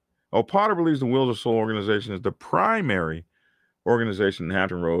 Potter believes the Wheels of Soul organization is the primary organization in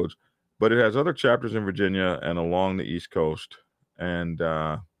Hampton Roads, but it has other chapters in Virginia and along the East Coast. And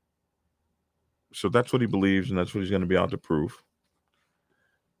so that's what he believes, and that's what he's going to be out to prove.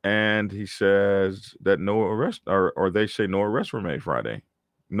 And he says that no arrest, or they say no arrests were made Friday.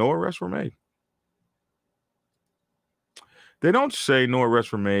 No arrests were made. They don't say no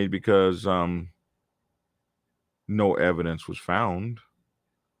arrests were made because no evidence was found.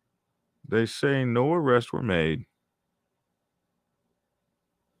 They say no arrests were made.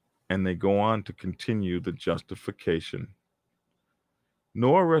 And they go on to continue the justification.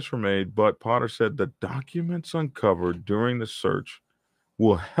 No arrests were made, but Potter said the documents uncovered during the search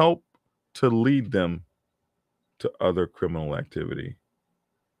will help to lead them to other criminal activity.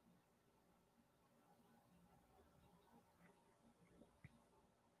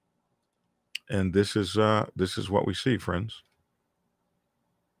 And this is what we see, friends.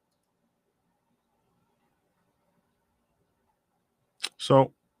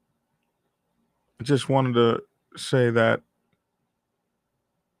 So I just wanted to say that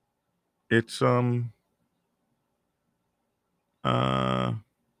it's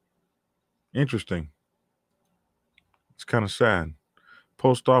interesting. It's kind of sad.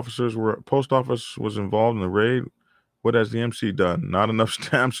 Post office was involved in the raid. What has the MC done? Not enough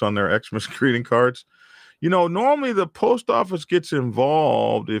stamps on their Xmas greeting cards. Normally the post office gets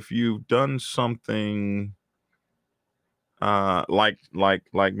involved if you've done something like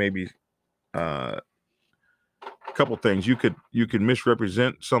maybe a couple things. You could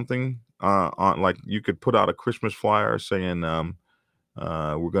misrepresent something on, like you could put out a Christmas flyer saying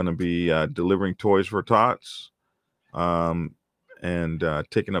we're going to be delivering toys for tots and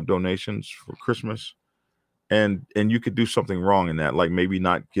taking up donations for Christmas. And you could do something wrong in that, like maybe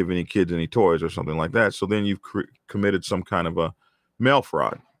not give any kids any toys or something like that. So then you've committed some kind of a mail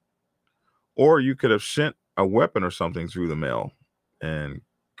fraud. Or you could have sent a weapon or something through the mail and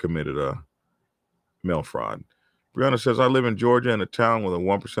committed a mail fraud. Brianna says, I live in Georgia in a town with a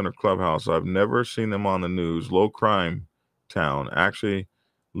 1%er Clubhouse. I've never seen them on the news. Low crime town. Actually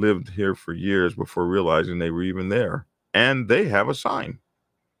lived here for years before realizing they were even there. And they have a sign.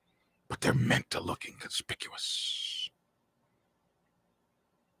 But they're meant to look inconspicuous.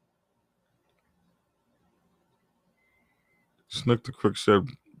 Snook the Crook said,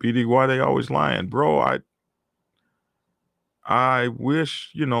 BD, why they always lying? Bro, I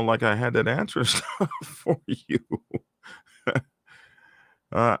wish, like I had that answer stuff for you.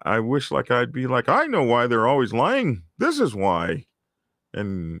 I wish like I'd be like, I know why they're always lying. This is why.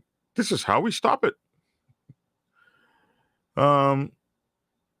 And this is how we stop it.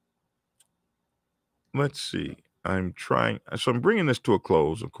 Let's see. I'm bringing this to a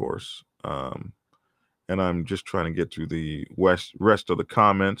close, of course. And I'm just trying to get through the rest of the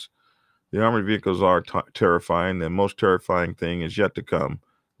comments. The armored vehicles are terrifying. The most terrifying thing is yet to come.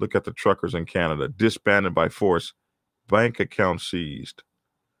 Look at the truckers in Canada, disbanded by force, bank accounts seized.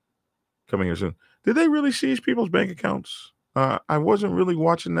 Coming here soon. Did they really seize people's bank accounts? I wasn't really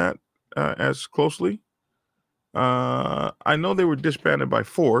watching that as closely. I know they were disbanded by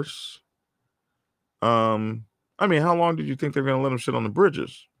force. I mean, how long did you think they were going to let them sit on the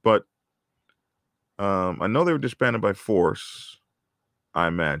bridges? But I know they were disbanded by force, I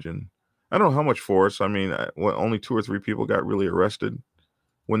imagine. I don't know how much force. I mean, only 2 or 3 people got really arrested.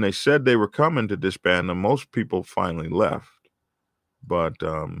 When they said they were coming to disband them, most people finally left. But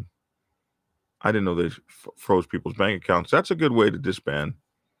I didn't know they froze people's bank accounts. That's a good way to disband.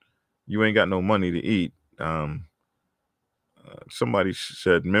 You ain't got no money to eat. Somebody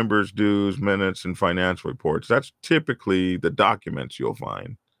said members' dues, minutes, and financial reports. That's typically the documents you'll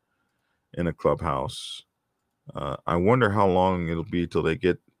find in a clubhouse. I wonder how long it'll be till they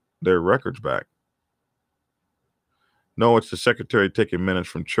get their records back. No, it's the secretary taking minutes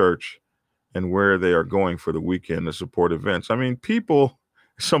from church and where they are going for the weekend to support events. I mean, people,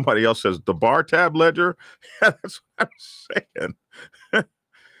 somebody else says the bar tab ledger. Yeah, that's what I'm saying.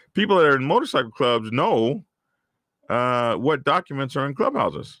 People that are in motorcycle clubs know what documents are in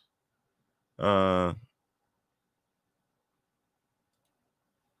clubhouses.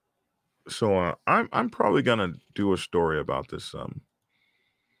 So I'm probably gonna do a story about this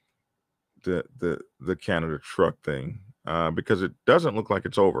the Canada truck thing because it doesn't look like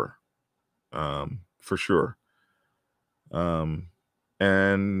it's over for sure. And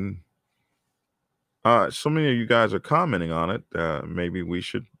so many of you guys are commenting on it. Maybe we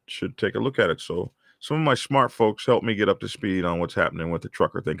should take a look at it. So some of my smart folks helped me get up to speed on what's happening with the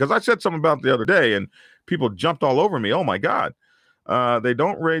trucker thing, because I said something about it the other day and people jumped all over me. Oh my God. They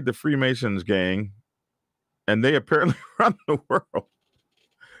don't raid the Freemasons gang, and they apparently run the world.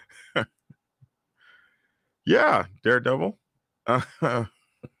 Yeah, Daredevil.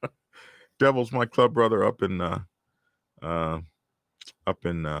 Devil's my club brother up in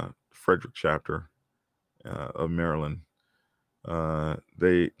Frederick chapter of Maryland.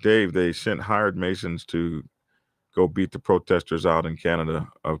 They sent hired Masons to go beat the protesters out in Canada.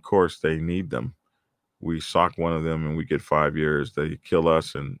 Of course, they need them. We sock one of them and we get 5 years. They kill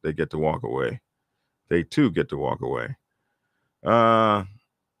us and they get to walk away. They too get to walk away.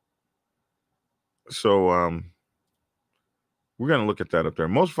 So we're going to look at that up there.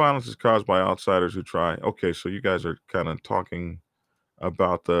 Most violence is caused by outsiders who try. Okay, so you guys are kind of talking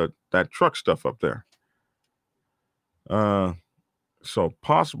about that truck stuff up there. So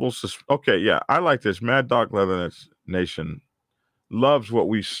possible. Okay, yeah, I like this. Mad Dog Leather Nation loves what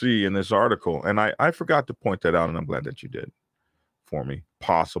we see in this article, and I forgot to point that out, and I'm glad that you did for me.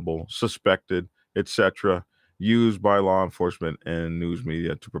 Possible, suspected, etc., used by law enforcement and news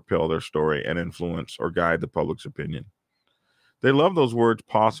media to propel their story and influence or guide the public's opinion. They love those words,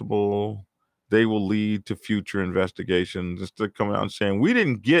 possible. They will lead to future investigations. Instead of coming out and saying, we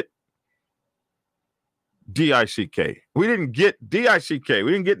didn't get DICK. We didn't get DICK.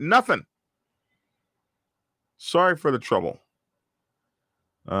 We didn't get nothing. Sorry for the trouble.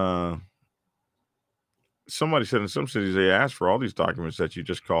 Somebody said in some cities they ask for all these documents that you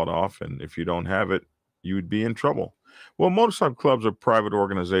just called off, and if you don't have it, you would be in trouble. Well, motorcycle clubs are private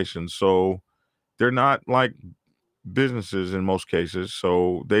organizations, so they're not like businesses in most cases,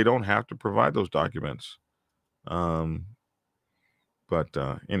 so they don't have to provide those documents. But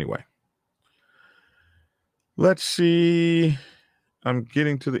anyway, let's see. I'm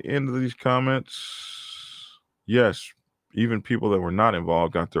getting to the end of these comments. Yes, even people that were not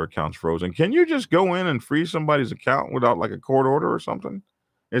involved got their accounts frozen. Can you just go in and freeze somebody's account without like a court order or something?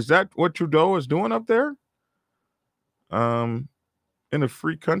 Is that what Trudeau is doing up there? In a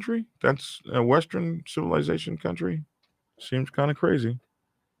free country? That's a Western civilization country. Seems kind of crazy.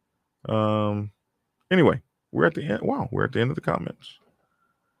 Anyway, we're at the end. Wow, we're at the end of the comments.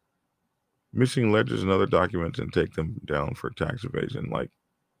 Missing ledgers and other documents and take them down for tax evasion, like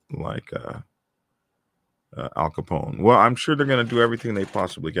Al Capone. Well, I'm sure they're going to do everything they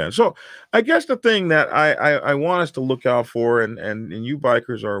possibly can. So I guess the thing that I want us to look out for, and you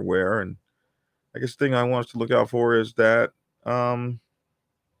bikers are aware, and I guess the thing I want us to look out for is that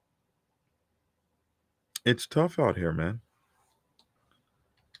it's tough out here, man.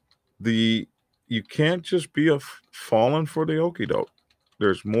 You can't just be falling for the okie doke.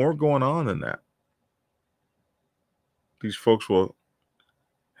 There's more going on than that. These folks will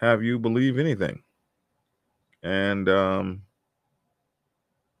have you believe anything. And it's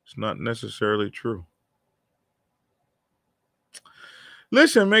not necessarily true.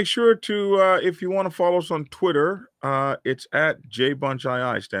 Listen, make sure to, if you want to follow us on Twitter, it's at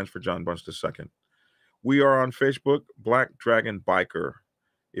JBunchII, stands for John Bunch II. We are on Facebook, Black Dragon Biker.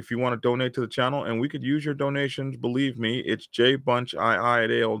 If you want to donate to the channel, and we could use your donations, believe me, it's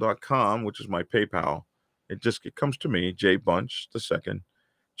jbunchii@aol.com, which is my PayPal. It comes to me, JBunch II,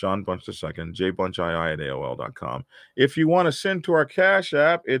 John Bunch II, jbunchii@aol.com. If you want to send to our Cash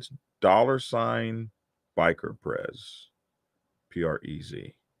App, it's $BikerPrez,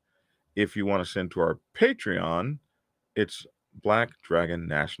 PREZ. If you want to send to our Patreon, it's Black Dragon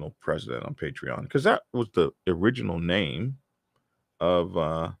National President on Patreon, because that was the original name of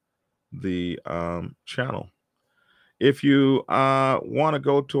the channel. If you want to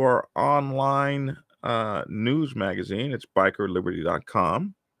go to our online news magazine, it's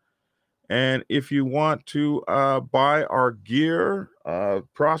bikerliberty.com. And if you want to buy our gear,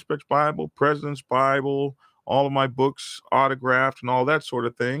 Prospects Bible, President's Bible, all of my books autographed and all that sort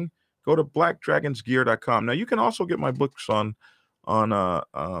of thing, go to blackdragonsgear.com. Now you can also get my books on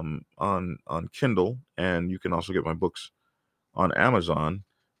Kindle, and you can also get my books on Amazon.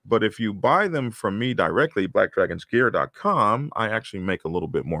 But if you buy them from me directly, blackdragonsgear.com, I actually make a little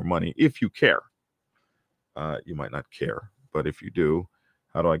bit more money if you care. You might not care, but if you do,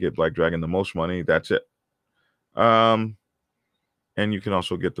 how do I get Black Dragon the most money? That's it. And you can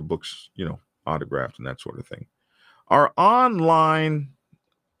also get the books, autographed and that sort of thing. Our online,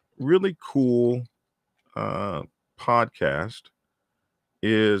 really cool podcast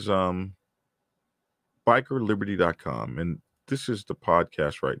is bikerliberty.com. And this is the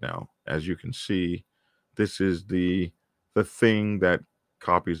podcast right now. As you can see, this is the thing that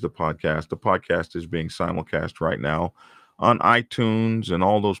copies the podcast. The podcast is being simulcast right now on iTunes and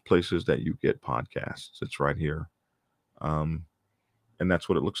all those places that you get podcasts. It's right here. And that's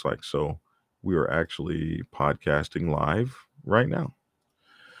what it looks like. So we are actually podcasting live right now.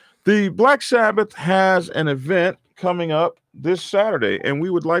 The Black Sabbath has an event coming up this Saturday, and we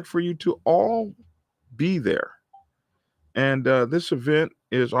would like for you to all be there. And this event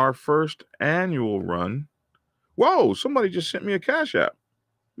is our first annual run. Whoa, somebody just sent me a Cash App.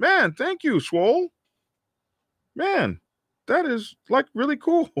 Man, thank you, Swole. Man, that is like really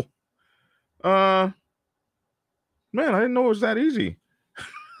cool. Man, I didn't know it was that easy.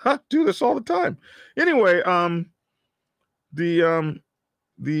 I do this all the time. Anyway, you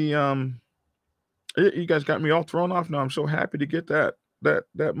guys got me all thrown off now. I'm so happy to get that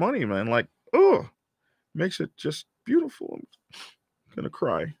money, man. Like, makes it just beautiful. I'm gonna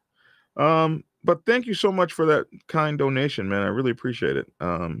cry. But thank you so much for that kind donation, man. I really appreciate it.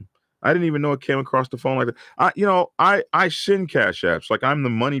 I didn't even know it came across the phone like that. I send Cash Apps. Like, I'm the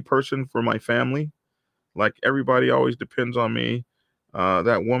money person for my family. Like, everybody always depends on me.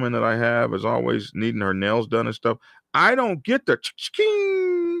 That woman that I have is always needing her nails done and stuff. I don't get the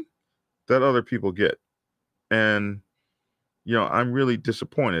that other people get. And, I'm really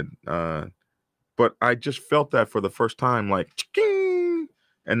disappointed. But I just felt that for the first time, like,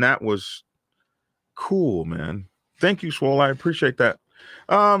 and that was cool, man. Thank you, Swole. I appreciate that.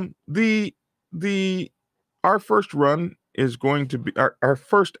 Our first run is going to be our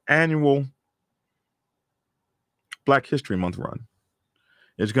first annual Black History Month run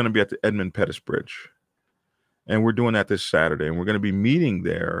is going to be at the Edmund Pettus Bridge. And we're doing that this Saturday. And we're going to be meeting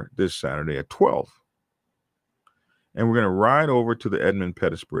there this Saturday at 12. And we're going to ride over to the Edmund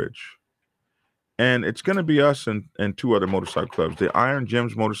Pettus Bridge. And it's going to be us and two other motorcycle clubs, the Iron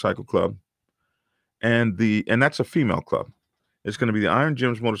Gems Motorcycle Club and that's a female club. It's going to be the Iron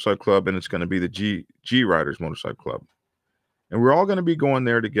Gems Motorcycle Club, and it's going to be the G Riders Motorcycle Club. And we're all going to be going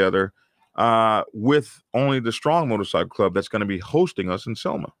there together with only the Strong Motorcycle Club that's going to be hosting us in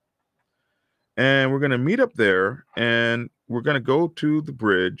Selma. And we're going to meet up there, and we're going to go to the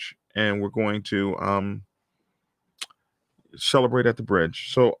bridge, and we're going to celebrate at the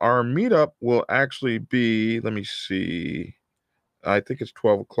bridge. So our meetup will actually be, let me see, I think it's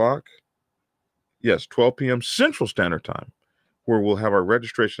 12 o'clock. Yes, 12 p.m. Central Standard Time, where we'll have our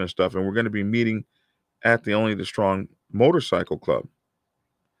registration and stuff, and we're going to be meeting at the Only the Strong Motorcycle Club.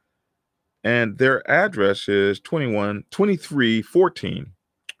 And their address is 2314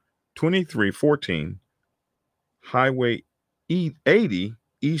 Highway 80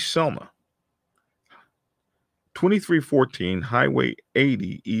 East Selma. 2314 Highway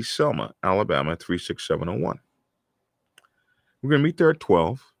 80 East Selma, Alabama 36701. We're going to meet there at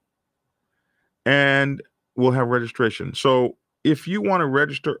 12. And we'll have registration. So if you want to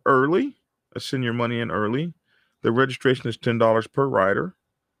register early, send your money in early. The registration is $10 per rider,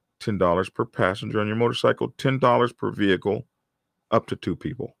 $10 per passenger on your motorcycle, $10 per vehicle, up to 2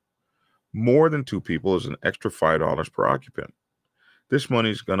 people. More than 2 people is an extra $5 per occupant. This money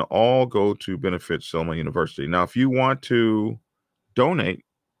is going to all go to benefit Selma University. Now, if you want to donate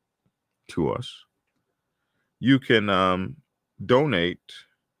to us, you can donate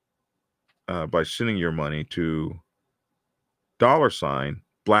by sending your money to $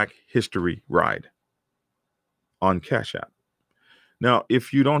 Black History Ride on Cash App. Now,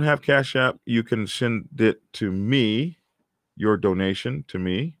 if you don't have Cash App, you can send it to me, your donation to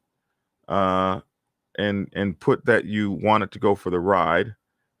me, and put that you want it to go for the ride,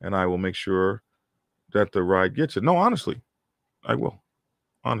 and I will make sure that the ride gets it. No, honestly, I will.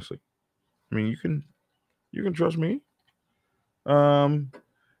 Honestly, I mean, you can trust me.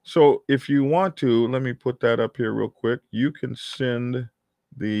 So if you want to, let me put that up here real quick. You can send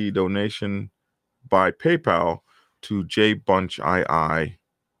the donation by PayPal to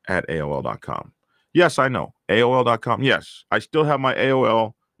jbunchii@aol.com. Yes, I know. AOL.com. Yes, I still have my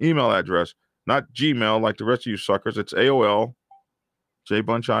AOL email address, not Gmail like the rest of you suckers. It's AOL,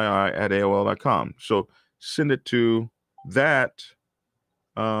 jbunchii@aol.com. So send it to that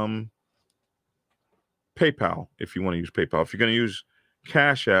PayPal if you want to use PayPal. If you're going to use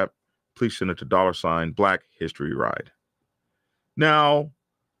Cash App, please send it to $ Black History Ride. Now,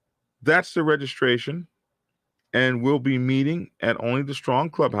 that's the registration, and we'll be meeting at Only the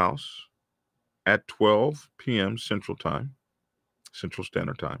Strong Clubhouse at 12 p.m. Central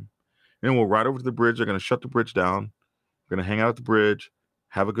Standard Time. And we'll ride over to the bridge. They're going to shut the bridge down. We're going to hang out at the bridge,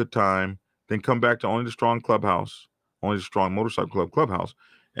 have a good time, then come back to Only the Strong Clubhouse, Only the Strong Motorcycle Club Clubhouse,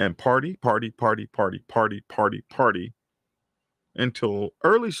 and party until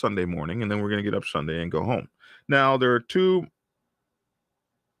early Sunday morning, and then we're going to get up Sunday and go home. Now, there are two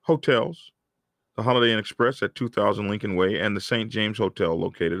hotels, the Holiday Inn Express at 2000 Lincoln Way and the St. James Hotel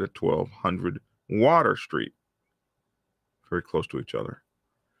located at 1200 Water Street. Very close to each other.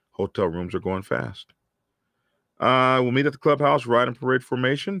 Hotel rooms are going fast. We'll meet at the clubhouse, ride in parade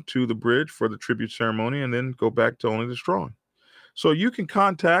formation to the bridge for the tribute ceremony, and then go back to Only the Strong. So you can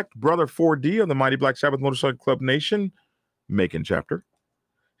contact Brother 4D of the Mighty Black Sabbath Motorcycle Club Nation, Macon chapter.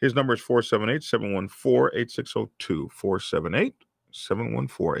 His number is 478-714-8602.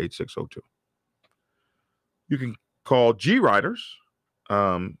 478-714-8602. You can call G Riders,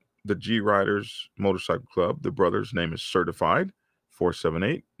 the G Riders Motorcycle Club. The brother's name is Certified.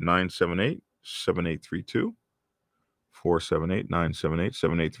 478-978-7832.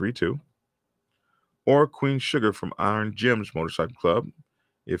 478-978-7832. Or Queen Sugar from Iron Gems Motorcycle Club.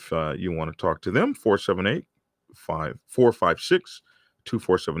 If you want to talk to them,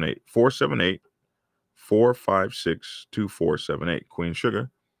 478-456-2478. 478-456-2478. Queen Sugar.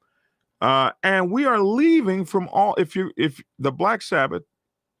 And we are leaving from if the Black Sabbath,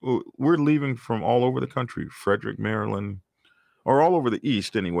 we're leaving from all over the country. Frederick, Maryland, or all over the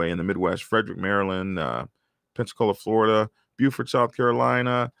East anyway, in the Midwest. Frederick, Maryland, Pensacola, Florida, Beaufort, South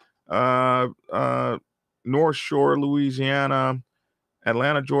Carolina, North Shore, Louisiana,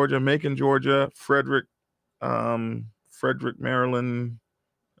 Atlanta, Georgia, Macon, Georgia, Frederick, Maryland.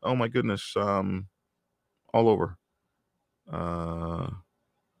 Oh my goodness, all over.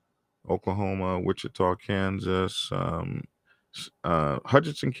 Oklahoma, Wichita, Kansas,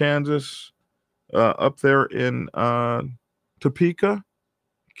 Hutchinson, Kansas, up there in Topeka,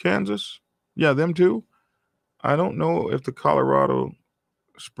 Kansas. Yeah, them too. I don't know if the Colorado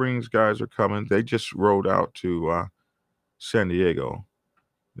Springs guys are coming. They just rode out to San Diego.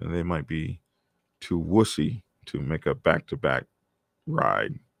 And they might be too wussy to make a back-to-back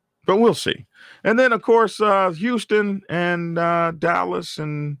ride. But we'll see. And then, of course, Houston and Dallas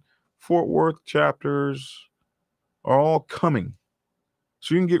and Fort Worth chapters are all coming.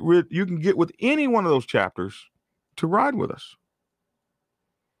 So you can get with any one of those chapters to ride with us.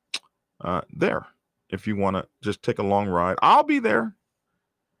 There. If you want to just take a long ride, I'll be there.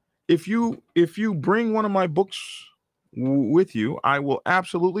 If you bring one of my books with you, I will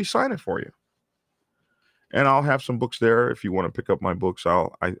absolutely sign it for you. And I'll have some books there. If you want to pick up my books,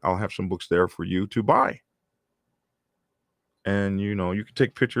 I'll have some books there for you to buy. And you can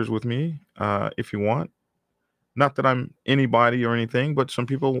take pictures with me if you want. Not that I'm anybody or anything, but some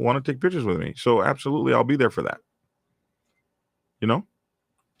people want to take pictures with me. So absolutely, I'll be there for that.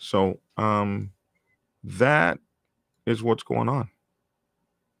 So that is what's going on.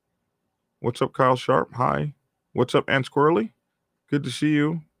 What's up, Kyle Sharp? Hi. What's up, Ann Squirrely? Good to see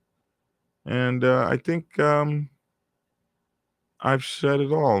you. And I think I've said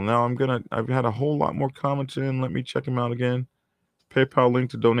it all. Now I've had a whole lot more comments in. Let me check them out again. PayPal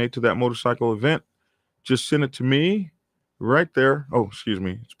link to donate to that motorcycle event. Just send it to me right there. Oh, excuse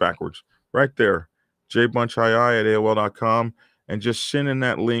me. It's backwards. Right there. jbunchii@aol.com. And just send in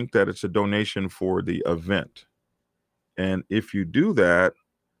that link that it's a donation for the event. And if you do that,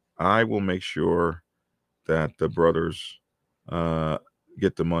 I will make sure that the brothers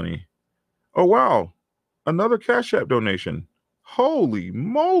get the money. Oh, wow. Another Cash App donation. Holy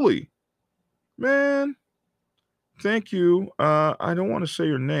moly. Man. Thank you. I don't want to say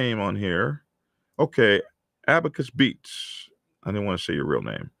your name on here. Okay. Abacus Beats. I didn't want to say your real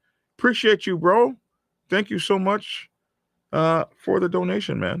name. Appreciate you, bro. Thank you so much for the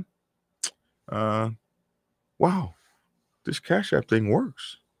donation, man. Wow. This Cash App thing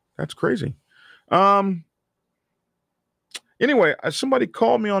works. That's crazy. Anyway, somebody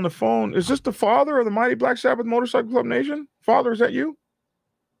called me on the phone. Is this the father of the Mighty Black Sabbath Motorcycle Club Nation? Father, is that you?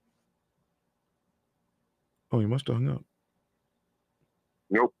 Oh, you must have hung up.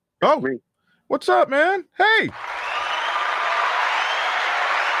 Nope. Oh, Me. what's up, man? Hey.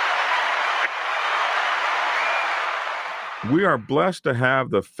 We are blessed to have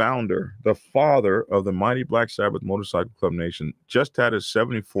the founder, the father of the mighty Black Sabbath Motorcycle Club Nation. Just had his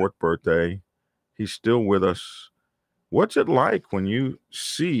 74th birthday. He's still with us. What's it like when you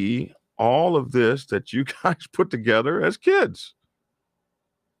see all of this that you guys put together as kids?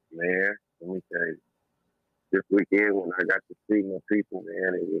 Man, let me tell you. This weekend when I got to see my people,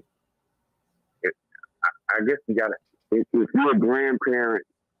 man, I guess you gotta, if you're a grandparent,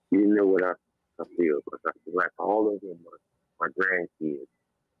 you know what I feel. Because I feel like all of them are my grandkids.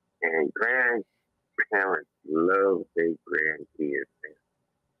 And grandparents love their grandkids, man.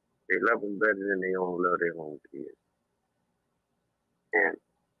 They love them better than they love their own kids. And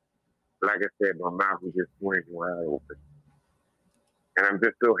like I said, my mouth was just swinging wide open. And I'm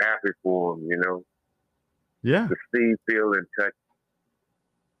just so happy for them, you know. Yeah. To see, feel, and touch.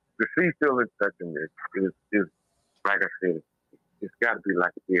 To see, feel, and touch them is like I said, it's got to be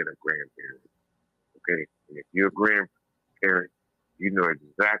like being a grandparent. Okay? And if you're a grandparent, you know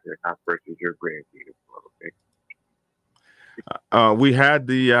exactly how precious your grandkids are, okay? We had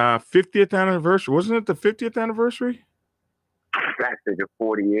the 50th anniversary. Wasn't it the 50th anniversary? Back to the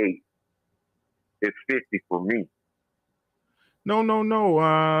 48. It's 50 for me. No. No,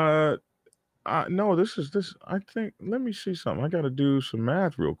 this. I think. Let me see something. I got to do some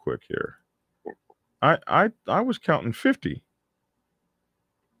math real quick here. I was counting 50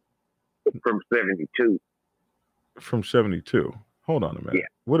 from 72. From 72. Hold on a minute. Yeah.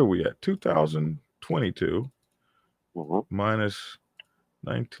 What are we at? 2022 minus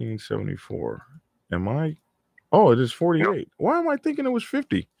 1974. Am I? Oh, it is 48. Nope. Why am I thinking it was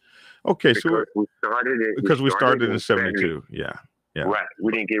 50? Okay, because so we started in 72. Yeah. Right.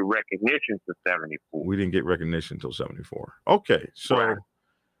 We didn't get recognition until 74. We didn't get recognition until 74. Okay, so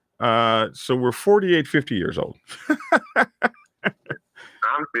so we're 48, 50 years old. I'm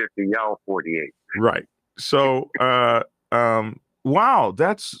 50, y'all 48. Right. So wow,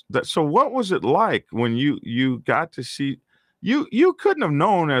 that's that. So what was it like when you got to see you couldn't have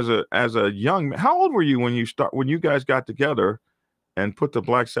known as a young man. How old were you when you guys got together and put the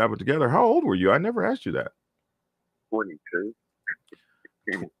Black Sabbath together? How old were you? I never asked you that. 22.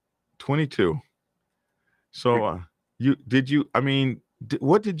 22. So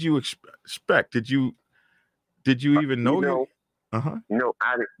what did you expect? Did you even know? No,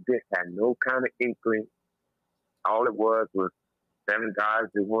 I just had no kind of inkling. All it was 7 guys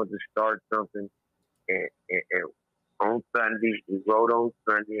that wanted to start something, and on Sunday we rode on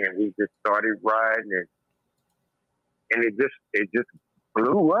Sunday, and we just started riding, and it just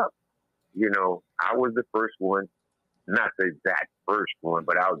blew up. You know, I was the first one. Not the exact first one,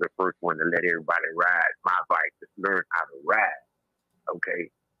 but I was the first one to let everybody ride my bike, just learn how to ride.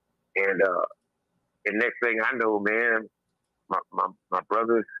 Okay. And next thing I know, man, my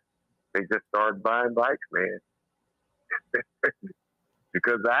brothers, they just started buying bikes, man.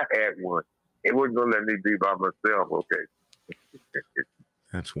 Because I had one. It wasn't gonna let me be by myself, okay.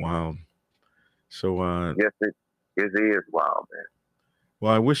 That's wild. So yes, it is wild, man.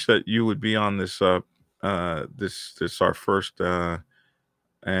 Well, I wish that you would be on this this our first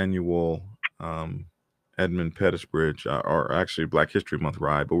annual Edmund Pettus Bridge, or actually Black History Month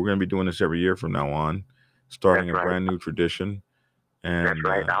ride, but we're going to be doing this every year from now on, starting a brand new tradition. And that's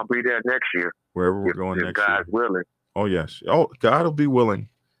right. I'll be there next year. Wherever we're going next year. God willing. Oh yes. Oh, God will be willing.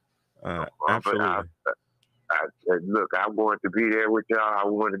 Absolutely. Look, I'm going to be there with y'all. I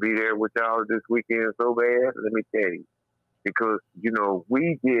want to be there with y'all this weekend so bad. Let me tell you. Because, you know,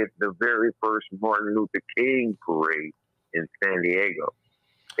 we did the very first Martin Luther King parade in San Diego.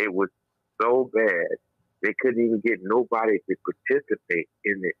 It was so bad, they couldn't even get nobody to participate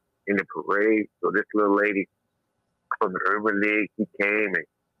in the parade. So this little lady from the Urban League, she came,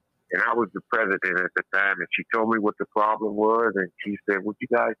 and I was the president at the time, and she told me what the problem was, and she said, would you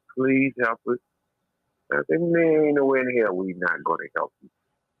guys please help us? And I said, man, ain't no way in hell we not going to help you.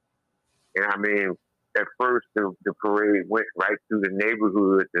 And I mean, at first, the parade went right through the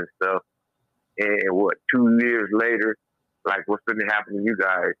neighborhoods and stuff. And 2 years later, like what's going to happen to you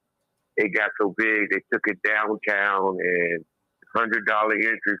guys, it got so big, they took it downtown and $100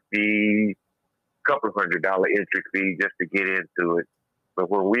 entry fee, couple $100 entry fee just to get into it. But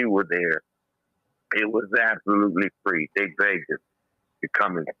when we were there, it was absolutely free. They begged us to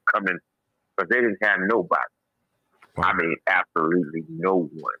come in, because they didn't have nobody. Wow. I mean, absolutely no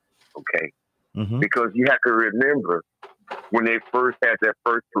one, okay? Mm-hmm. Because you have to remember, when they first had that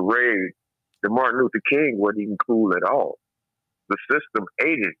first parade, the Martin Luther King wasn't even cool at all. The system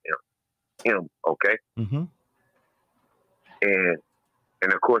hated him, okay? Mm-hmm. And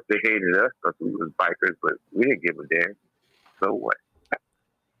of course they hated us because we was bikers, but we didn't give a damn. So what?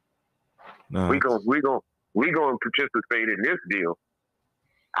 No, we gonna participate in this deal.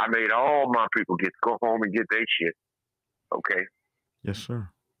 I made all my people go home and get their shit. Okay. Yes, sir.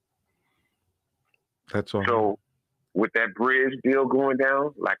 That's all. So with that bridge deal going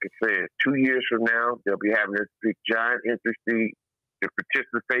down, like I said, 2 years from now, they'll be having this big giant industry to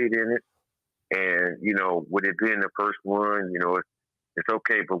participate in it. And, you know, with it being the first one, you know, it's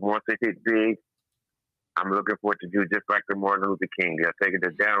okay. But once it hit big, I'm looking forward to do just like the Martin Luther King. They'll take it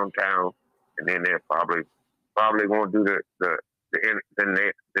to downtown, and then they're probably won't do the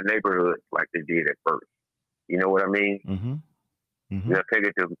neighborhoods like they did at first. You know what I mean? Mm-hmm. Mm-hmm. They'll take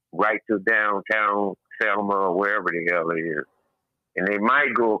it right to downtown Selma or wherever the hell it is, and they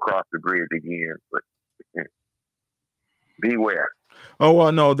might go across the bridge again. But beware. Oh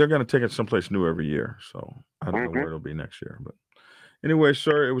well, no, they're going to take it someplace new every year. So I don't know where it'll be next year. But anyway,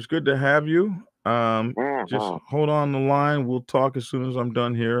 sir, it was good to have you. Just hold on the line. We'll talk as soon as I'm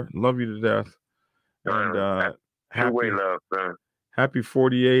done here. Love you to death. And happy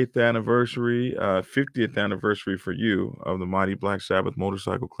 48th anniversary, 50th anniversary for you of the Mighty Black Sabbath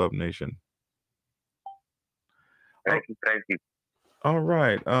Motorcycle Club Nation. Thank you. All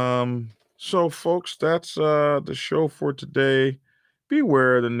right. So folks, that's the show for today.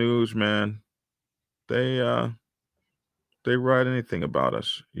 Beware of the news, man. They write anything about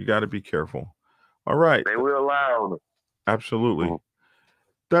us. You got to be careful. All right. They will allow. Absolutely.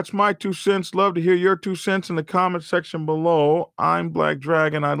 That's my 2 cents. Love to hear your 2 cents in the comment section below. I'm Black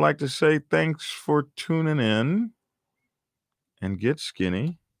Dragon. I'd like to say thanks for tuning in, and get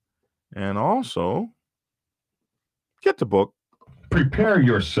skinny, and also get the book. Prepare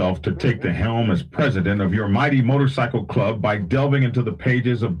yourself to take the helm as president of your mighty motorcycle club by delving into the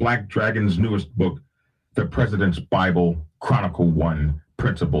pages of Black Dragon's newest book, The President's Bible, Chronicle 1,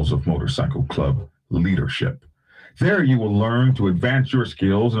 Principles of Motorcycle Club Leadership. There you will learn to advance your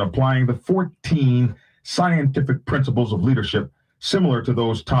skills in applying the 14 scientific principles of leadership similar to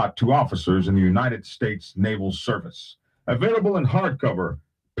those taught to officers in the United States Naval Service. Available in hardcover,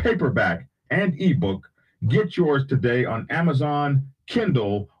 paperback, and ebook. Get yours today on Amazon,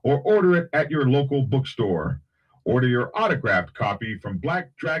 Kindle, or order it at your local bookstore. Order your autographed copy from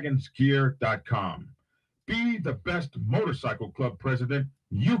blackdragonsgear.com. Be the best motorcycle club president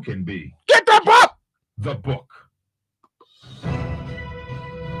you can be. Get the book! The book.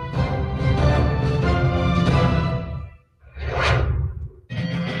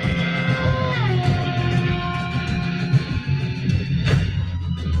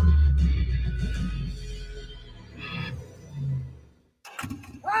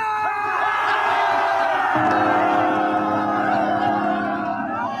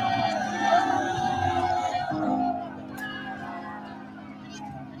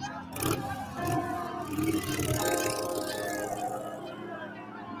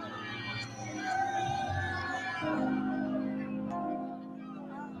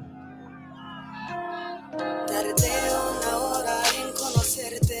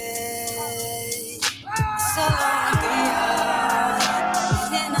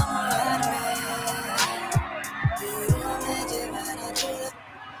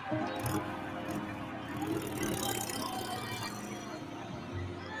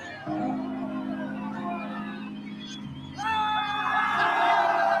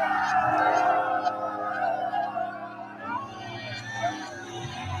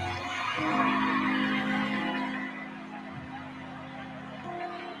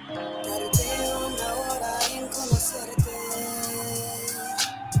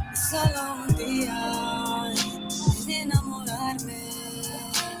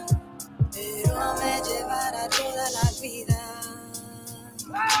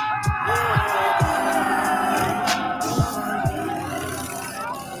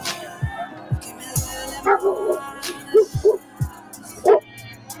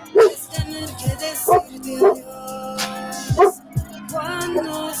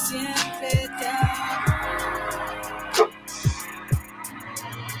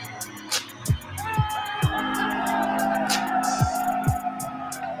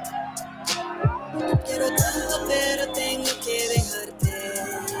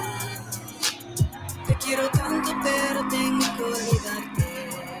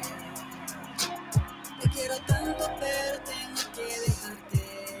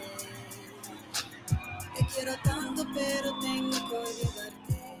 quiero tanto, pero tengo que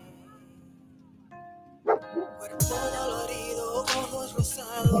olvidarte. Cuerpo dolorido, ojos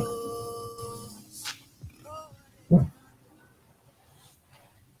rosados.